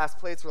giving us glass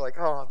plates. We're like,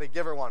 oh, they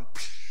give her one.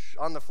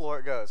 On the floor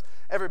it goes.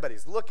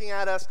 Everybody's looking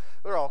at us.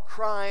 They're all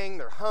crying.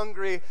 They're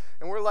hungry.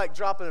 And we're like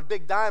dropping a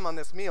big dime on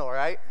this meal,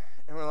 right?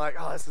 And we're like,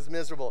 oh, this is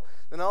miserable.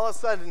 Then all of a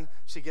sudden,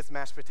 she gets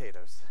mashed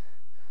potatoes.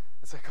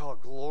 It's like, oh,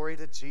 glory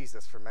to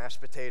Jesus for mashed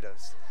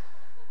potatoes.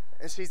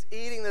 And she's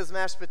eating those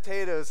mashed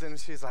potatoes, and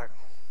she's like,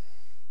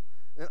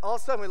 and all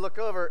of a sudden we look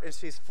over, and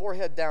she's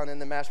forehead down in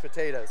the mashed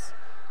potatoes,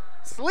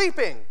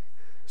 sleeping.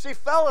 She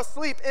fell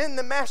asleep in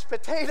the mashed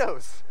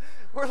potatoes.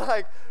 We're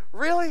like,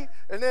 really?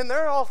 And then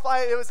they're all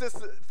fighting. It was this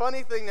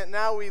funny thing that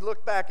now we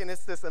look back, and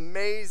it's this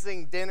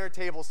amazing dinner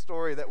table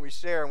story that we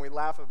share and we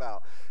laugh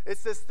about.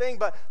 It's this thing,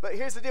 but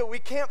here's the deal. We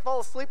can't fall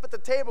asleep at the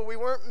table. We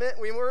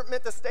weren't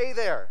meant to stay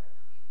there.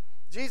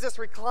 Jesus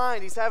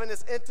reclined. He's having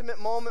this intimate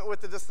moment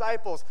with the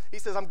disciples. He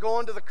says, I'm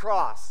going to the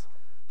cross,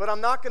 but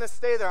I'm not going to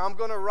stay there. I'm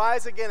going to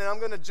rise again, and I'm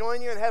going to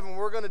join you in heaven.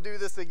 We're going to do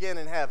this again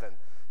in heaven.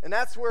 And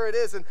that's where it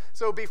is. And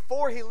so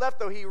before he left,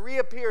 though, he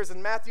reappears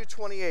in Matthew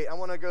 28. I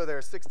want to go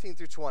there, 16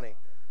 through 20.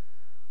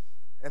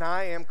 And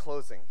I am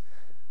closing.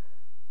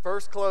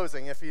 First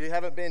closing. If you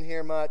haven't been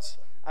here much,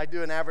 I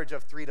do an average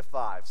of 3 to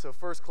 5. So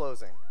first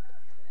closing.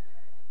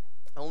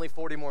 Only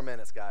 40 more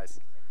minutes, guys.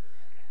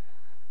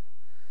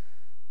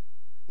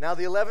 Now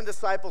the 11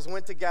 disciples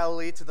went to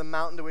Galilee, to the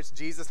mountain to which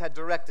Jesus had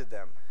directed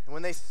them. And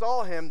when they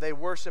saw him, they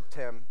worshiped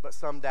him, but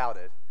some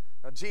doubted.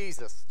 Now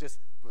Jesus just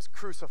was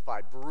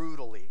crucified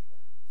brutally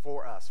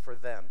for us, for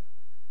them.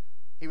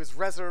 He was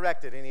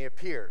resurrected, and he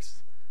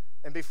appears.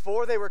 And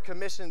before they were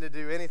commissioned to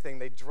do anything,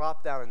 they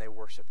dropped down and they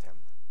worshiped him.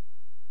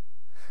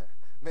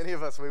 Many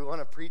of us, we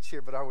want to preach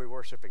here, but are we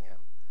worshiping him?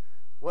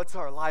 What's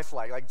our life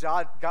like? Like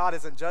God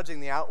isn't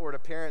judging the outward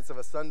appearance of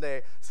a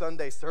Sunday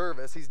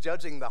service. He's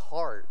judging the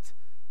heart,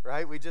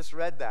 right? We just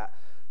read that.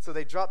 So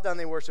they dropped down,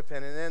 they worshiped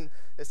him. And then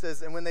it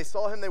says, and when they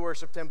saw him, they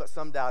worshiped him, but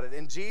some doubted.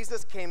 And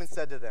Jesus came and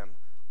said to them,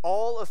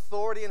 all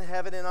authority in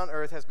heaven and on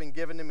earth has been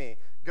given to me.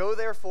 Go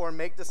therefore and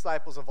make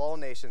disciples of all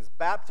nations,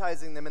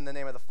 baptizing them in the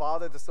name of the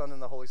Father, the Son,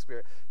 and the Holy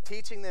Spirit,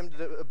 teaching them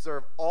to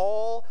observe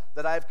all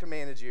that I have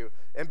commanded you.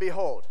 And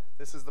behold,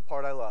 this is the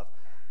part I love,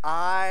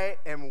 I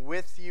am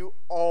with you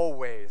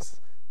always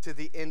to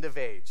the end of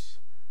age.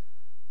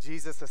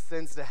 Jesus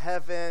ascends to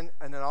heaven,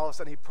 and then all of a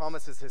sudden he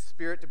promises his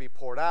Spirit to be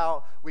poured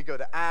out. We go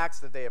to Acts,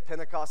 the day of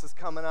Pentecost is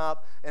coming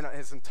up, and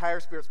his entire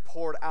Spirit's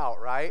poured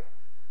out, right?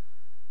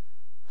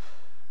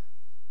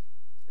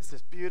 It's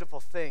this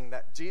beautiful thing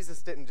that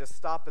Jesus didn't just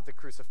stop at the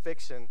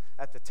crucifixion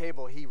at the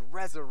table. He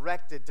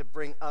resurrected to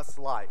bring us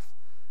life.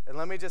 And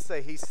let me just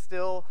say, he's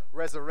still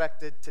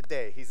resurrected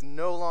today. He's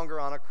no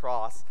longer on a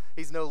cross.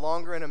 He's no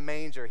longer in a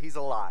manger. He's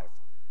alive.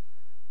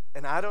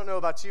 And I don't know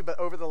about you, but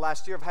over the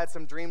last year, I've had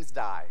some dreams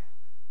die.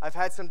 I've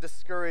had some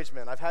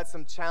discouragement. I've had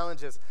some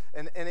challenges.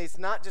 And it's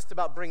not just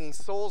about bringing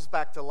souls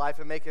back to life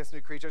and making us new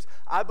creatures.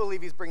 I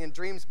believe he's bringing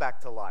dreams back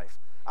to life.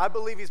 I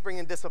believe he's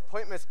bringing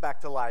disappointments back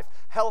to life,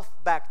 health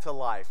back to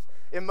life,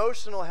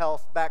 emotional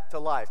health back to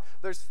life.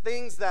 There's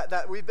things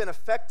that we've been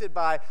affected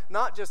by,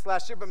 not just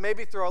last year, but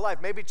maybe through our life,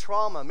 maybe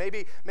trauma,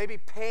 maybe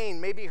pain,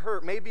 maybe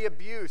hurt, maybe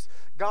abuse.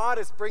 God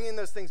is bringing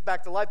those things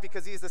back to life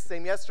because he's the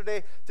same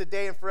yesterday,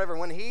 today, and forever.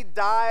 When he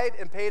died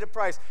and paid a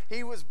price,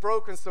 he was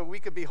broken so we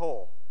could be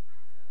whole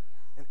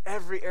in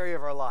every area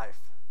of our life.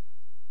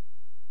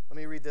 Let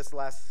me read this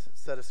last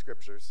set of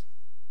scriptures.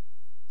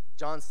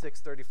 John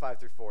 6, 35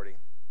 through 40.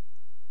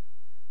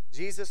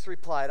 Jesus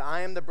replied,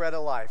 I am the bread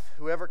of life.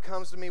 Whoever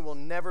comes to me will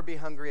never be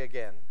hungry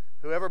again.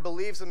 Whoever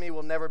believes in me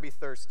will never be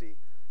thirsty.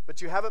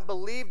 But you haven't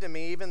believed in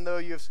me even though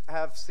you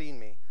have seen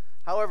me.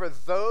 However,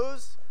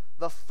 those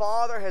the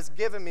Father has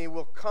given me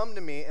will come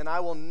to me, and I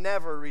will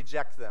never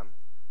reject them.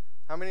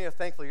 How many are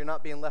thankful you're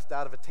not being left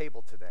out of a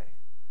table today?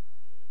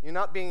 You're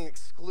not being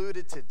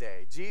excluded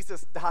today.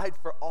 Jesus died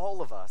for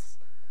all of us.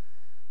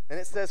 And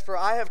it says, for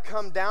I have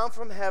come down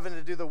from heaven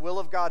to do the will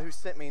of God who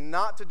sent me,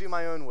 not to do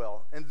my own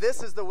will. And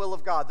this is the will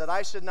of God, that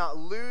I should not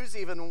lose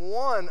even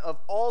one of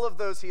all of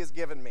those he has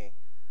given me,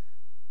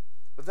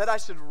 but that I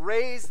should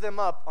raise them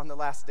up on the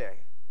last day.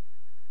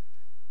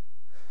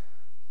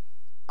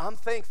 I'm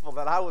thankful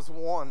that I was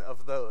one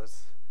of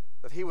those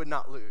that he would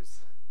not lose.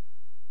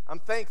 I'm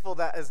thankful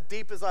that as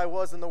deep as I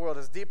was in the world,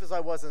 as deep as I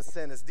was in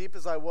sin, as deep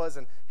as I was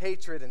in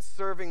hatred and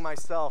serving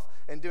myself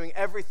and doing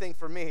everything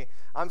for me,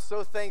 I'm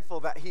so thankful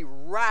that he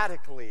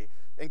radically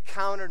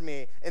encountered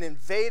me and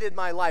invaded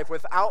my life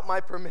without my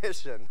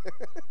permission.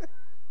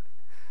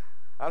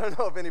 I don't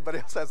know if anybody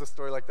else has a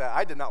story like that.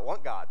 I did not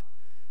want God,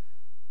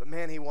 but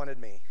man, he wanted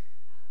me.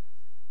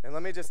 And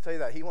let me just tell you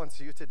that he wants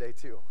you today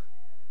too.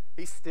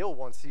 He still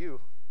wants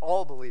you,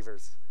 all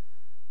believers.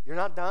 You're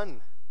not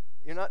done.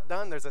 You're not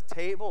done. There's a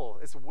table.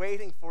 It's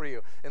waiting for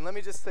you. And let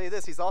me just say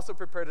this. He's also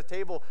prepared a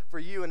table for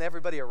you and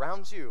everybody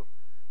around you,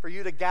 for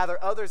you to gather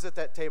others at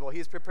that table.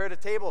 He's prepared a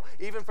table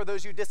even for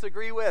those you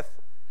disagree with.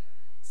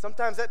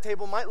 Sometimes that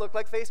table might look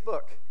like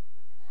Facebook.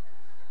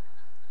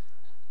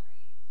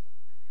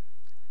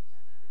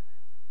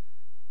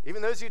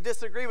 Even those you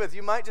disagree with,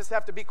 you might just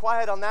have to be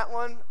quiet on that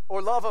one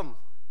or love them.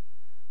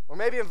 Or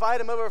maybe invite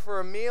them over for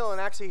a meal and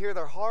actually hear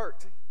their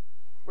heart.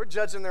 We're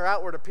judging their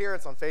outward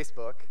appearance on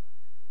Facebook.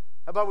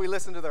 How about we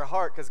listen to their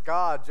heart, because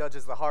God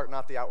judges the heart,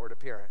 not the outward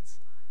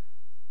appearance.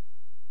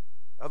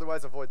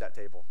 Otherwise, avoid that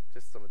table.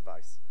 Just some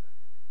advice.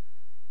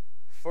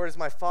 For it is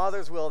my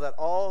Father's will that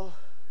all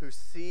who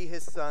see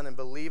his Son and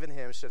believe in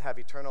him should have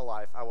eternal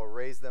life. I will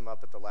raise them up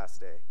at the last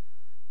day.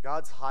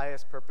 God's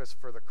highest purpose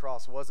for the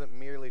cross wasn't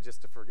merely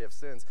just to forgive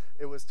sins.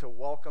 It was to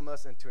welcome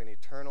us into an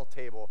eternal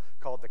table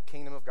called the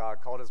kingdom of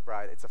God, called his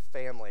bride. It's a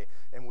family,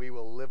 and we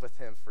will live with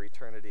him for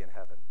eternity in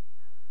heaven.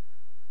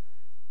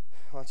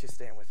 Why don't you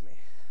stand with me?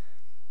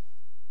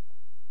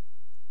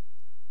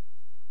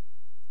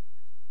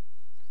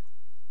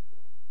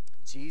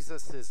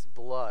 Jesus'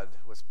 blood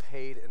was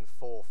paid in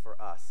full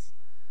for us.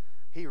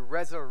 He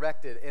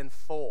resurrected in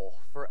full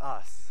for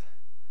us.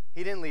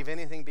 He didn't leave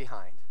anything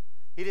behind.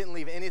 He didn't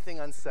leave anything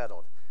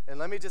unsettled. And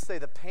let me just say,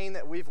 the pain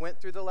that we've went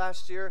through the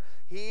last year,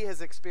 he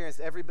has experienced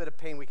every bit of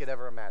pain we could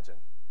ever imagine.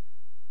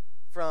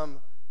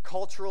 From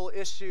cultural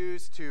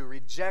issues, to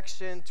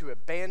rejection, to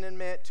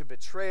abandonment, to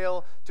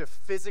betrayal, to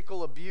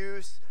physical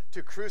abuse,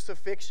 to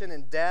crucifixion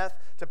and death,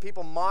 to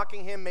people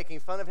mocking him, making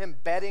fun of him,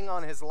 betting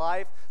on his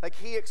life. Like,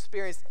 he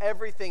experienced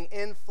everything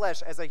in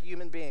flesh as a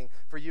human being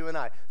for you and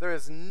I. There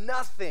is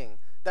nothing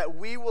that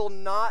we will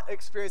not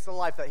experience in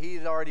life that he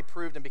had already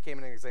proved and became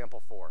an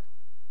example for.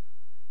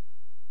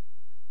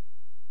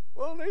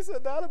 Well, they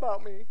said that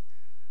about me.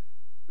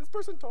 This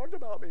person talked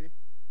about me.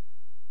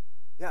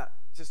 Yeah,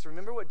 just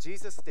remember what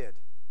Jesus did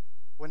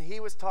when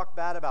he was talked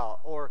bad about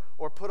or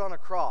put on a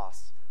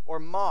cross or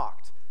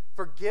mocked.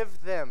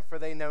 Forgive them, for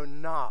they know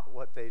not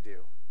what they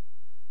do.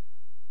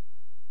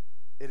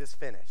 It is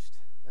finished.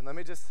 And let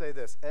me just say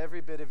this. Every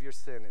bit of your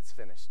sin, it's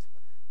finished.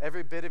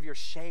 Every bit of your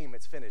shame,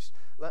 it's finished.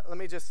 Let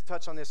me just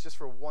touch on this just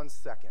for 1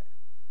 second.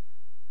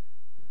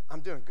 I'm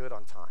doing good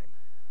on time.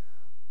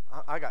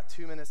 I got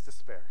 2 minutes to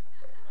spare.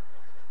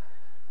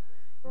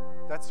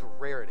 That's a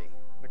rarity.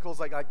 Nicole's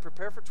like,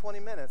 prepare for 20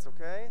 minutes,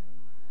 okay?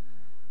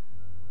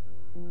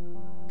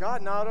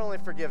 God not only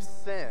forgives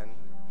sin,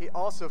 he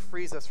also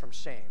frees us from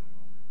shame.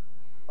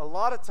 A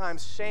lot of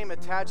times, shame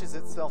attaches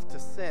itself to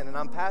sin, and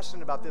I'm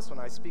passionate about this when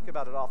I speak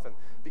about it often,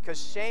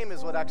 because shame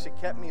is what actually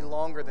kept me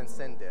longer than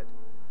sin did.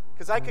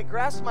 Because I could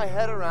grasp my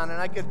head around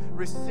and I could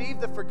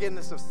receive the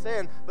forgiveness of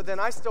sin, but then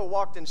I still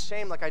walked in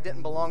shame like I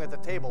didn't belong at the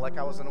table, like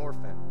I was an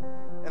orphan.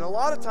 And a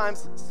lot of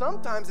times,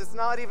 sometimes it's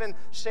not even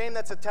shame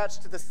that's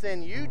attached to the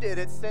sin you did,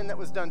 it's sin that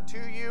was done to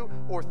you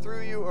or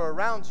through you or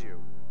around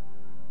you.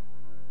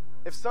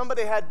 If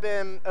somebody had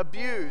been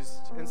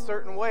abused in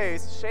certain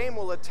ways, shame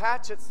will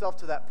attach itself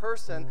to that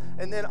person,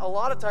 and then a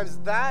lot of times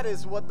that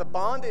is what the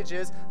bondage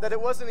is, that it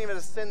wasn't even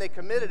a sin they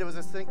committed, it was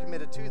a sin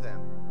committed to them.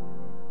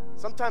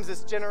 Sometimes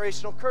it's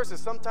generational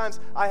curses. Sometimes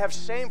I have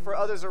shame for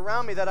others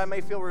around me that I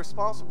may feel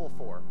responsible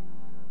for.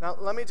 Now,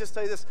 let me just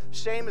say this.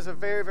 Shame is a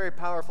very, very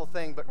powerful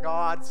thing, but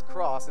God's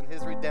cross and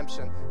his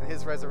redemption and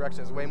his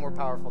resurrection is way more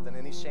powerful than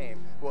any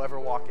shame we'll ever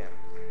walk in.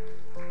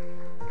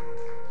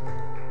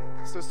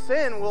 So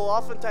sin will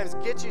oftentimes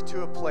get you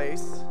to a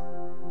place,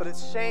 but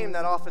it's shame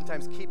that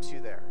oftentimes keeps you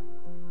there.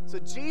 So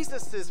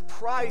Jesus'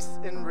 price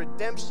in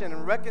redemption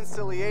and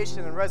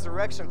reconciliation and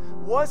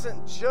resurrection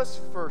wasn't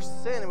just for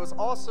sin, it was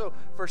also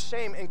for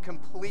shame and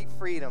complete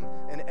freedom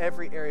in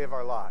every area of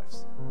our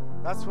lives.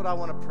 That's what I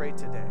want to pray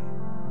today.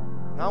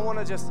 And I want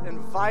to just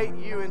invite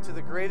you into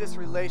the greatest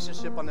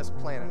relationship on this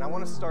planet. I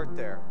want to start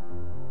there.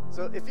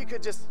 So if you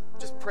could just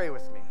pray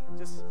with me.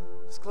 Just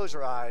close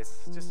your eyes.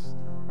 Just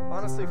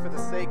honestly, for the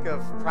sake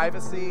of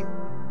privacy,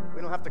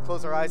 we don't have to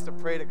close our eyes to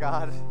pray to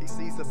God. He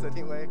sees us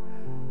anyway.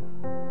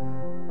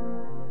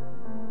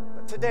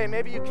 But today,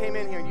 maybe you came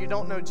in here and you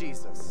don't know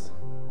Jesus.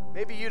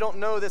 Maybe you don't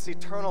know this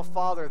eternal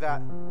Father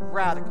that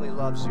radically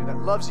loves you, that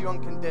loves you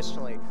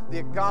unconditionally, the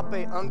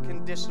agape,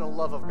 unconditional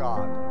love of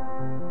God.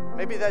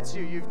 Maybe that's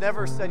you. You've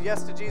never said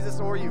yes to Jesus,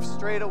 or you've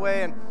strayed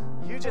away and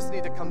you just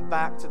need to come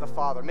back to the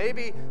Father.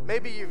 Maybe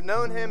you've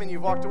known him and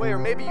you've walked away, or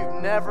maybe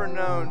you've never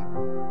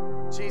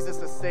known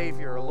Jesus as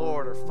Savior or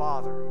Lord or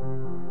Father.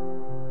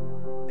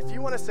 If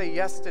you want to say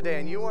yes today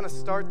and you want to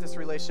start this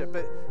relationship,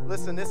 but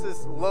listen, this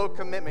is low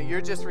commitment.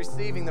 You're just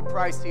receiving the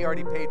price he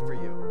already paid for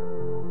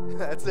you.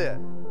 That's it.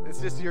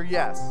 It's just your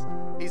yes.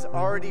 He's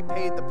already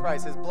paid the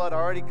price. His blood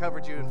already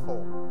covered you in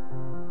full.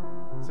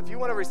 So if you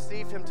want to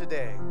receive him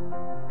today,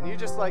 and you're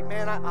just like,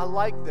 man, I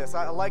like this.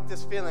 I like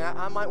this feeling.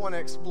 I might want to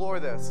explore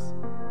this.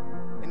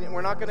 And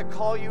we're not going to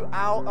call you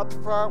out up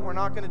front. We're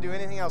not going to do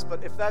anything else.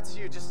 But if that's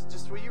you,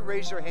 just will you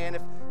raise your hand?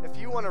 If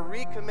you want to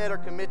recommit or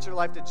commit your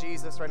life to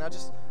Jesus right now,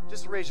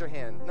 just raise your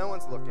hand. No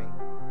one's looking.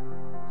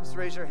 Just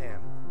raise your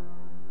hand.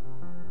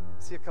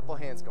 I see a couple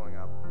hands going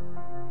up.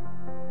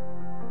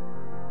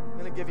 I'm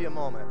going to give you a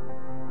moment.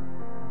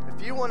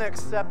 If you want to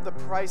accept the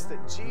price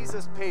that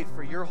Jesus paid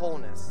for your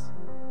wholeness,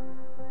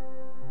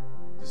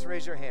 just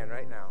raise your hand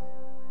right now.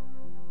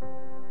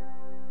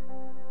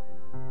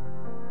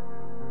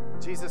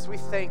 Jesus, we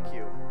thank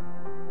you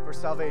for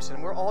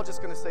salvation. We're all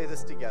just going to say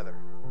this together.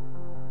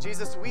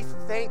 Jesus, we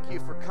thank you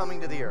for coming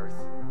to the earth.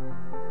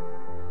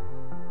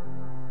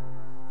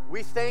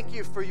 We thank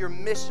you for your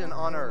mission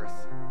on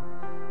earth.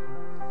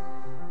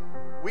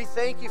 We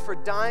thank you for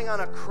dying on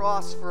a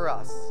cross for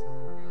us.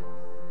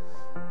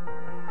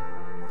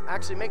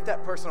 Actually, make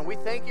that personal. We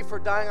thank you for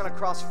dying on a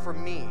cross for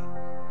me.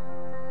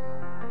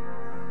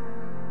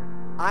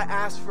 I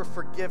ask for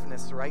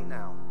forgiveness right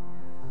now.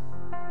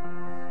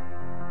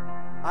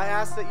 I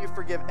ask that you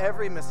forgive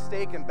every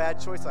mistake and bad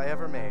choice I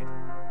ever made.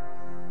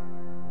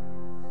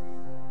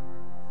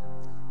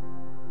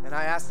 And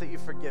I ask that you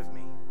forgive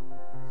me.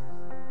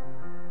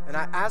 And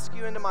I ask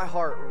you into my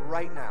heart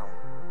right now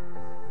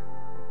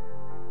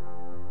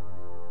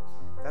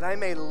that I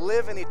may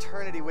live in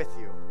eternity with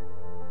you,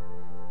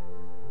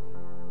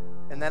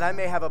 and that I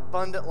may have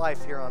abundant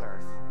life here on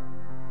earth.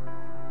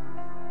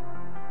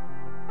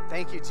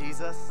 Thank you,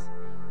 Jesus.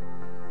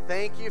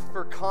 Thank you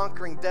for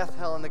conquering death,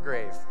 hell, and the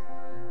grave.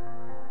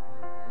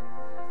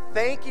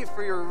 Thank you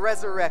for your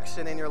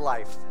resurrection in your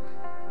life.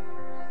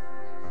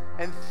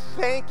 And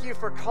thank you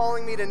for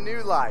calling me to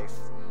new life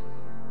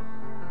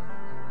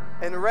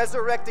and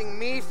resurrecting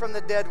me from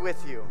the dead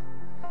with you.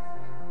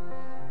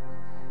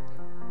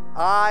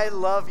 I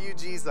love you,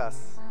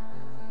 Jesus.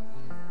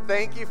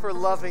 Thank you for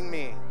loving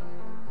me.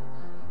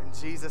 In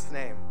Jesus'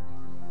 name.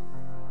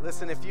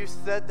 Listen, if you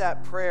said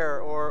that prayer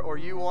or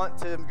you want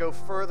to go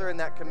further in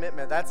that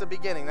commitment, that's a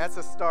beginning, that's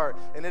a start,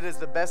 and it is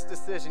the best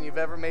decision you've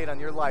ever made on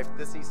your life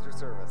this Easter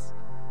service.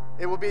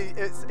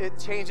 It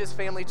changes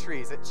family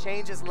trees, it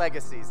changes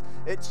legacies,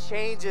 it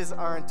changes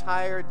our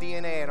entire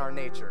DNA and our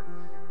nature.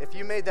 If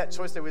you made that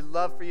choice, we'd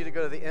love for you to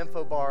go to the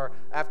info bar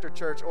after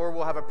church, or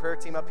we'll have a prayer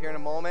team up here in a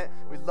moment.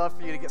 We'd love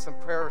for you to get some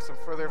prayer or some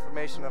further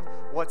information of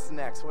what's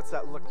next, what's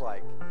that look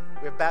like.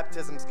 We have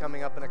baptisms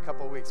coming up in a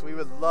couple of weeks. We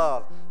would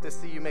love to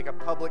see you make a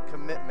public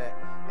commitment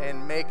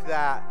and make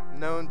that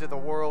known to the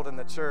world and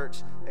the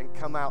church and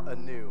come out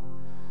anew.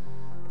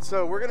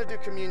 So we're going to do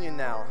communion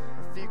now.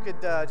 If you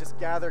could just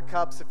gather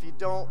cups. If you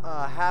don't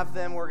have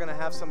them, we're going to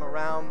have some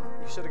around.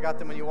 You should have got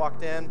them when you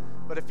walked in.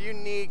 But if you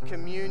need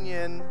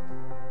communion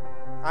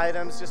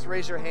items, just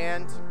raise your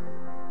hand.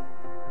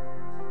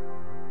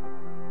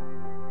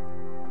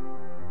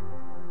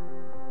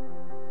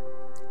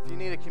 If you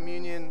need a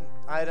communion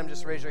item,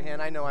 just raise your hand.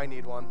 I know I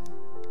need one.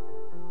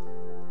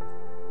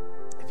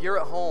 If you're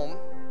at home,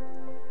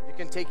 you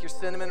can take your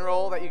cinnamon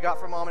roll that you got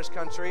from Amish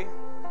country,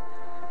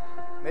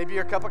 maybe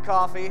your cup of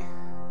coffee,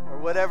 or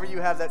whatever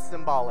you have that's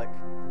symbolic.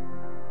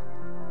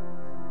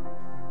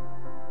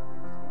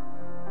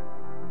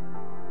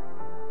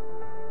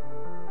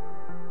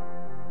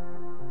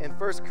 In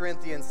 1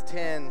 Corinthians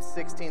 10,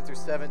 16 through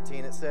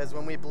 17, it says,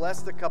 when we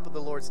bless the cup of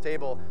the Lord's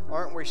table,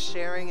 aren't we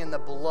sharing in the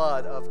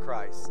blood of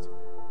Christ?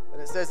 And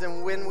it says,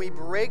 and when we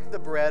break the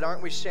bread,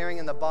 aren't we sharing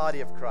in the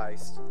body of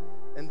Christ?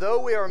 And though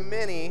we are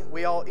many,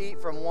 we all eat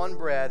from one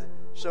bread,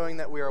 showing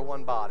that we are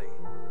one body.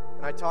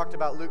 And I talked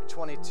about Luke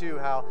 22,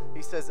 how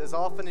he says, as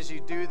often as you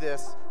do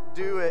this,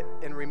 do it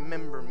and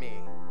remember me.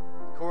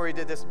 Corey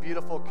did this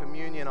beautiful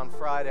communion on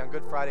Friday, on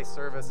Good Friday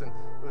service, and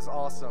it was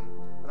awesome.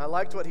 And I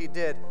liked what he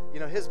did. You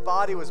know, his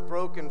body was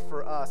broken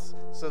for us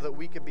so that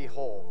we could be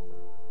whole.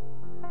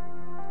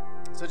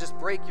 So just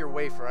break your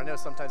wafer. I know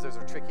sometimes those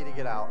are tricky to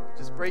get out.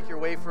 Just break your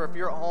wafer. If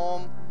you're at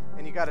home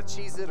and you got to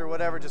cheese it or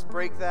whatever, just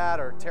break that,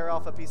 or tear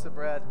off a piece of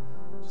bread.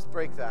 Just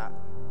break that.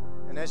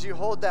 And as you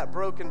hold that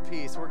broken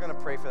piece, we're going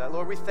to pray for that.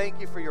 Lord, we thank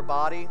you for your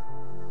body.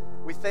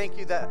 We thank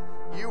you that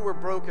you were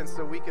broken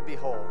so we could be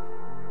whole.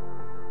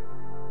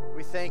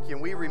 We thank you,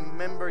 and we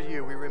remember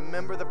you. We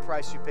remember the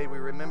price you paid. We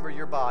remember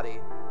your body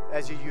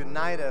as you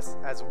unite us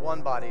as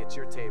one body at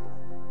your table.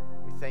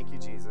 We thank you,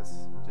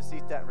 Jesus. Just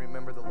eat that and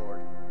remember the Lord.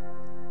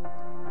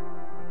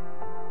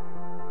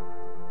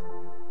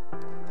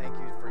 Thank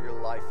you,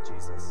 life,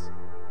 Jesus.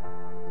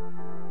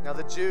 Now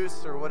the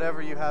juice, or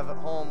whatever you have at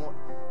home,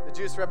 the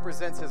juice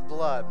represents his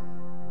blood.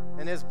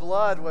 And his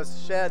blood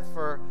was shed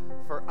for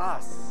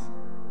us.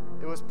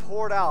 It was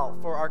poured out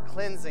for our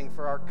cleansing,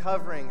 for our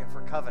covering, and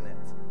for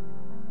covenant.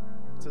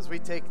 So as we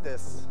take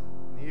this,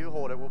 and you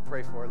hold it, we'll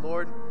pray for it.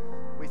 Lord,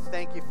 we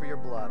thank you for your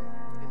blood.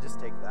 You can just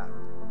take that.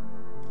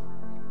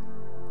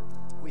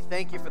 We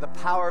thank you for the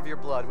power of your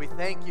blood. We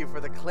thank you for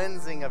the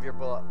cleansing of your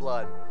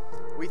blood.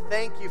 We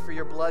thank you for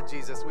your blood,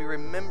 Jesus. We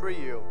remember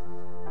you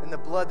and the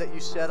blood that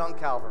you shed on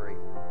Calvary.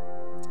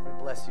 We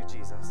bless you,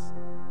 Jesus.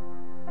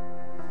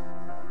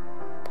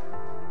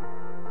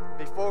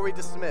 Before we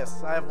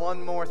dismiss, I have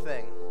one more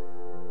thing.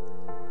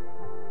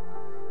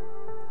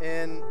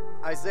 In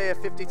Isaiah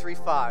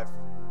 53:5,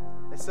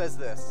 it says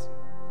this.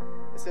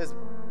 It says,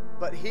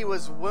 "But he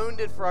was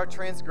wounded for our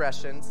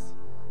transgressions.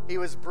 He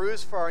was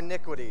bruised for our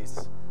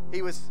iniquities.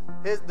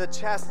 The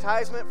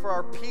chastisement for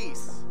our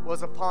peace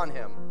was upon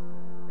him,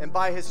 and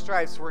by his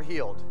stripes we're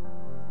healed."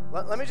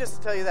 Let me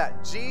just tell you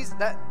that.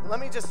 Let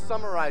me just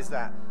summarize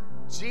that.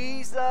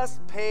 Jesus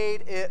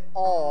paid it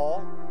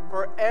all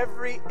for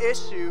every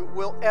issue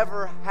we'll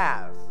ever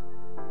have.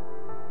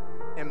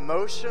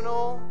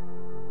 Emotional,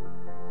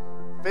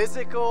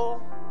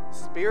 physical,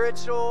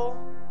 spiritual,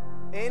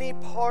 any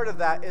part of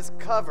that is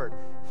covered.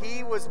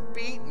 He was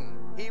beaten.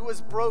 He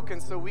was broken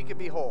so we could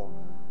be whole.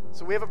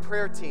 So we have a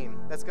prayer team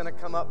that's going to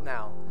come up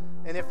now.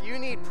 And if you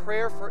need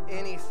prayer for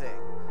anything,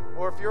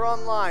 or if you're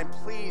online,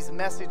 please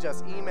message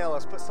us, email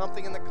us, put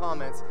something in the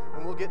comments,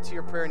 and we'll get to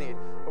your prayer need.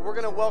 But we're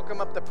going to welcome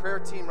up the prayer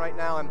team right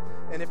now.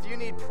 And if you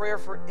need prayer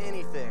for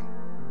anything,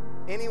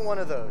 any one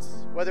of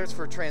those, whether it's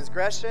for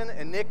transgression,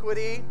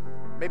 iniquity,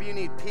 maybe you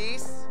need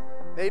peace,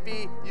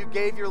 maybe you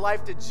gave your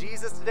life to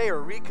Jesus today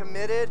or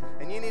recommitted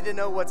and you need to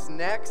know what's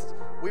next,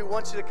 we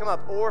want you to come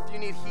up. Or if you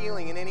need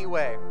healing in any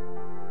way,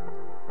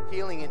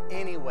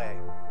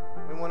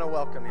 we want to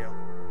welcome you.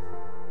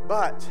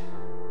 But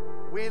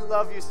we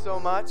love you so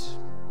much.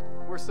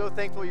 We're so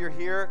thankful you're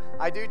here.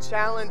 I do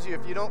challenge you,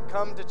 if you don't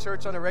come to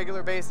church on a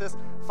regular basis,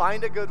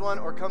 find a good one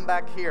or come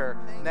back here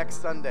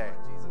next Sunday.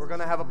 We're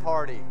going to have a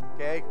party,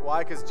 okay?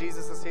 Why? Because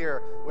Jesus is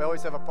here. We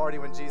always have a party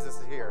when Jesus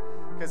is here.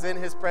 Because in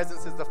his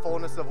presence is the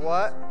fullness of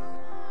what?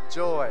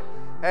 Joy.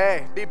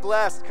 Hey, be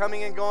blessed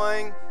coming and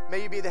going.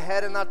 May you be the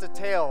head and not the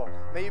tail.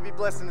 May you be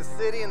blessed in the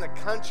city and the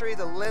country,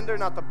 the lender,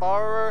 not the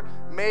borrower.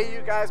 May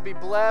you guys be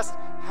blessed.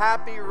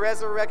 Happy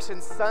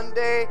Resurrection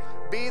Sunday.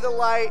 Be the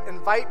light.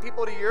 Invite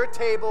people to your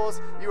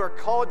tables. You are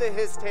called to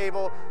his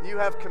table. You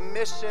have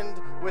commissioned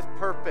with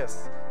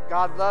purpose.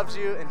 God loves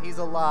you and he's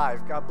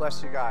alive. God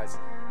bless you guys.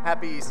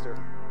 Happy Easter.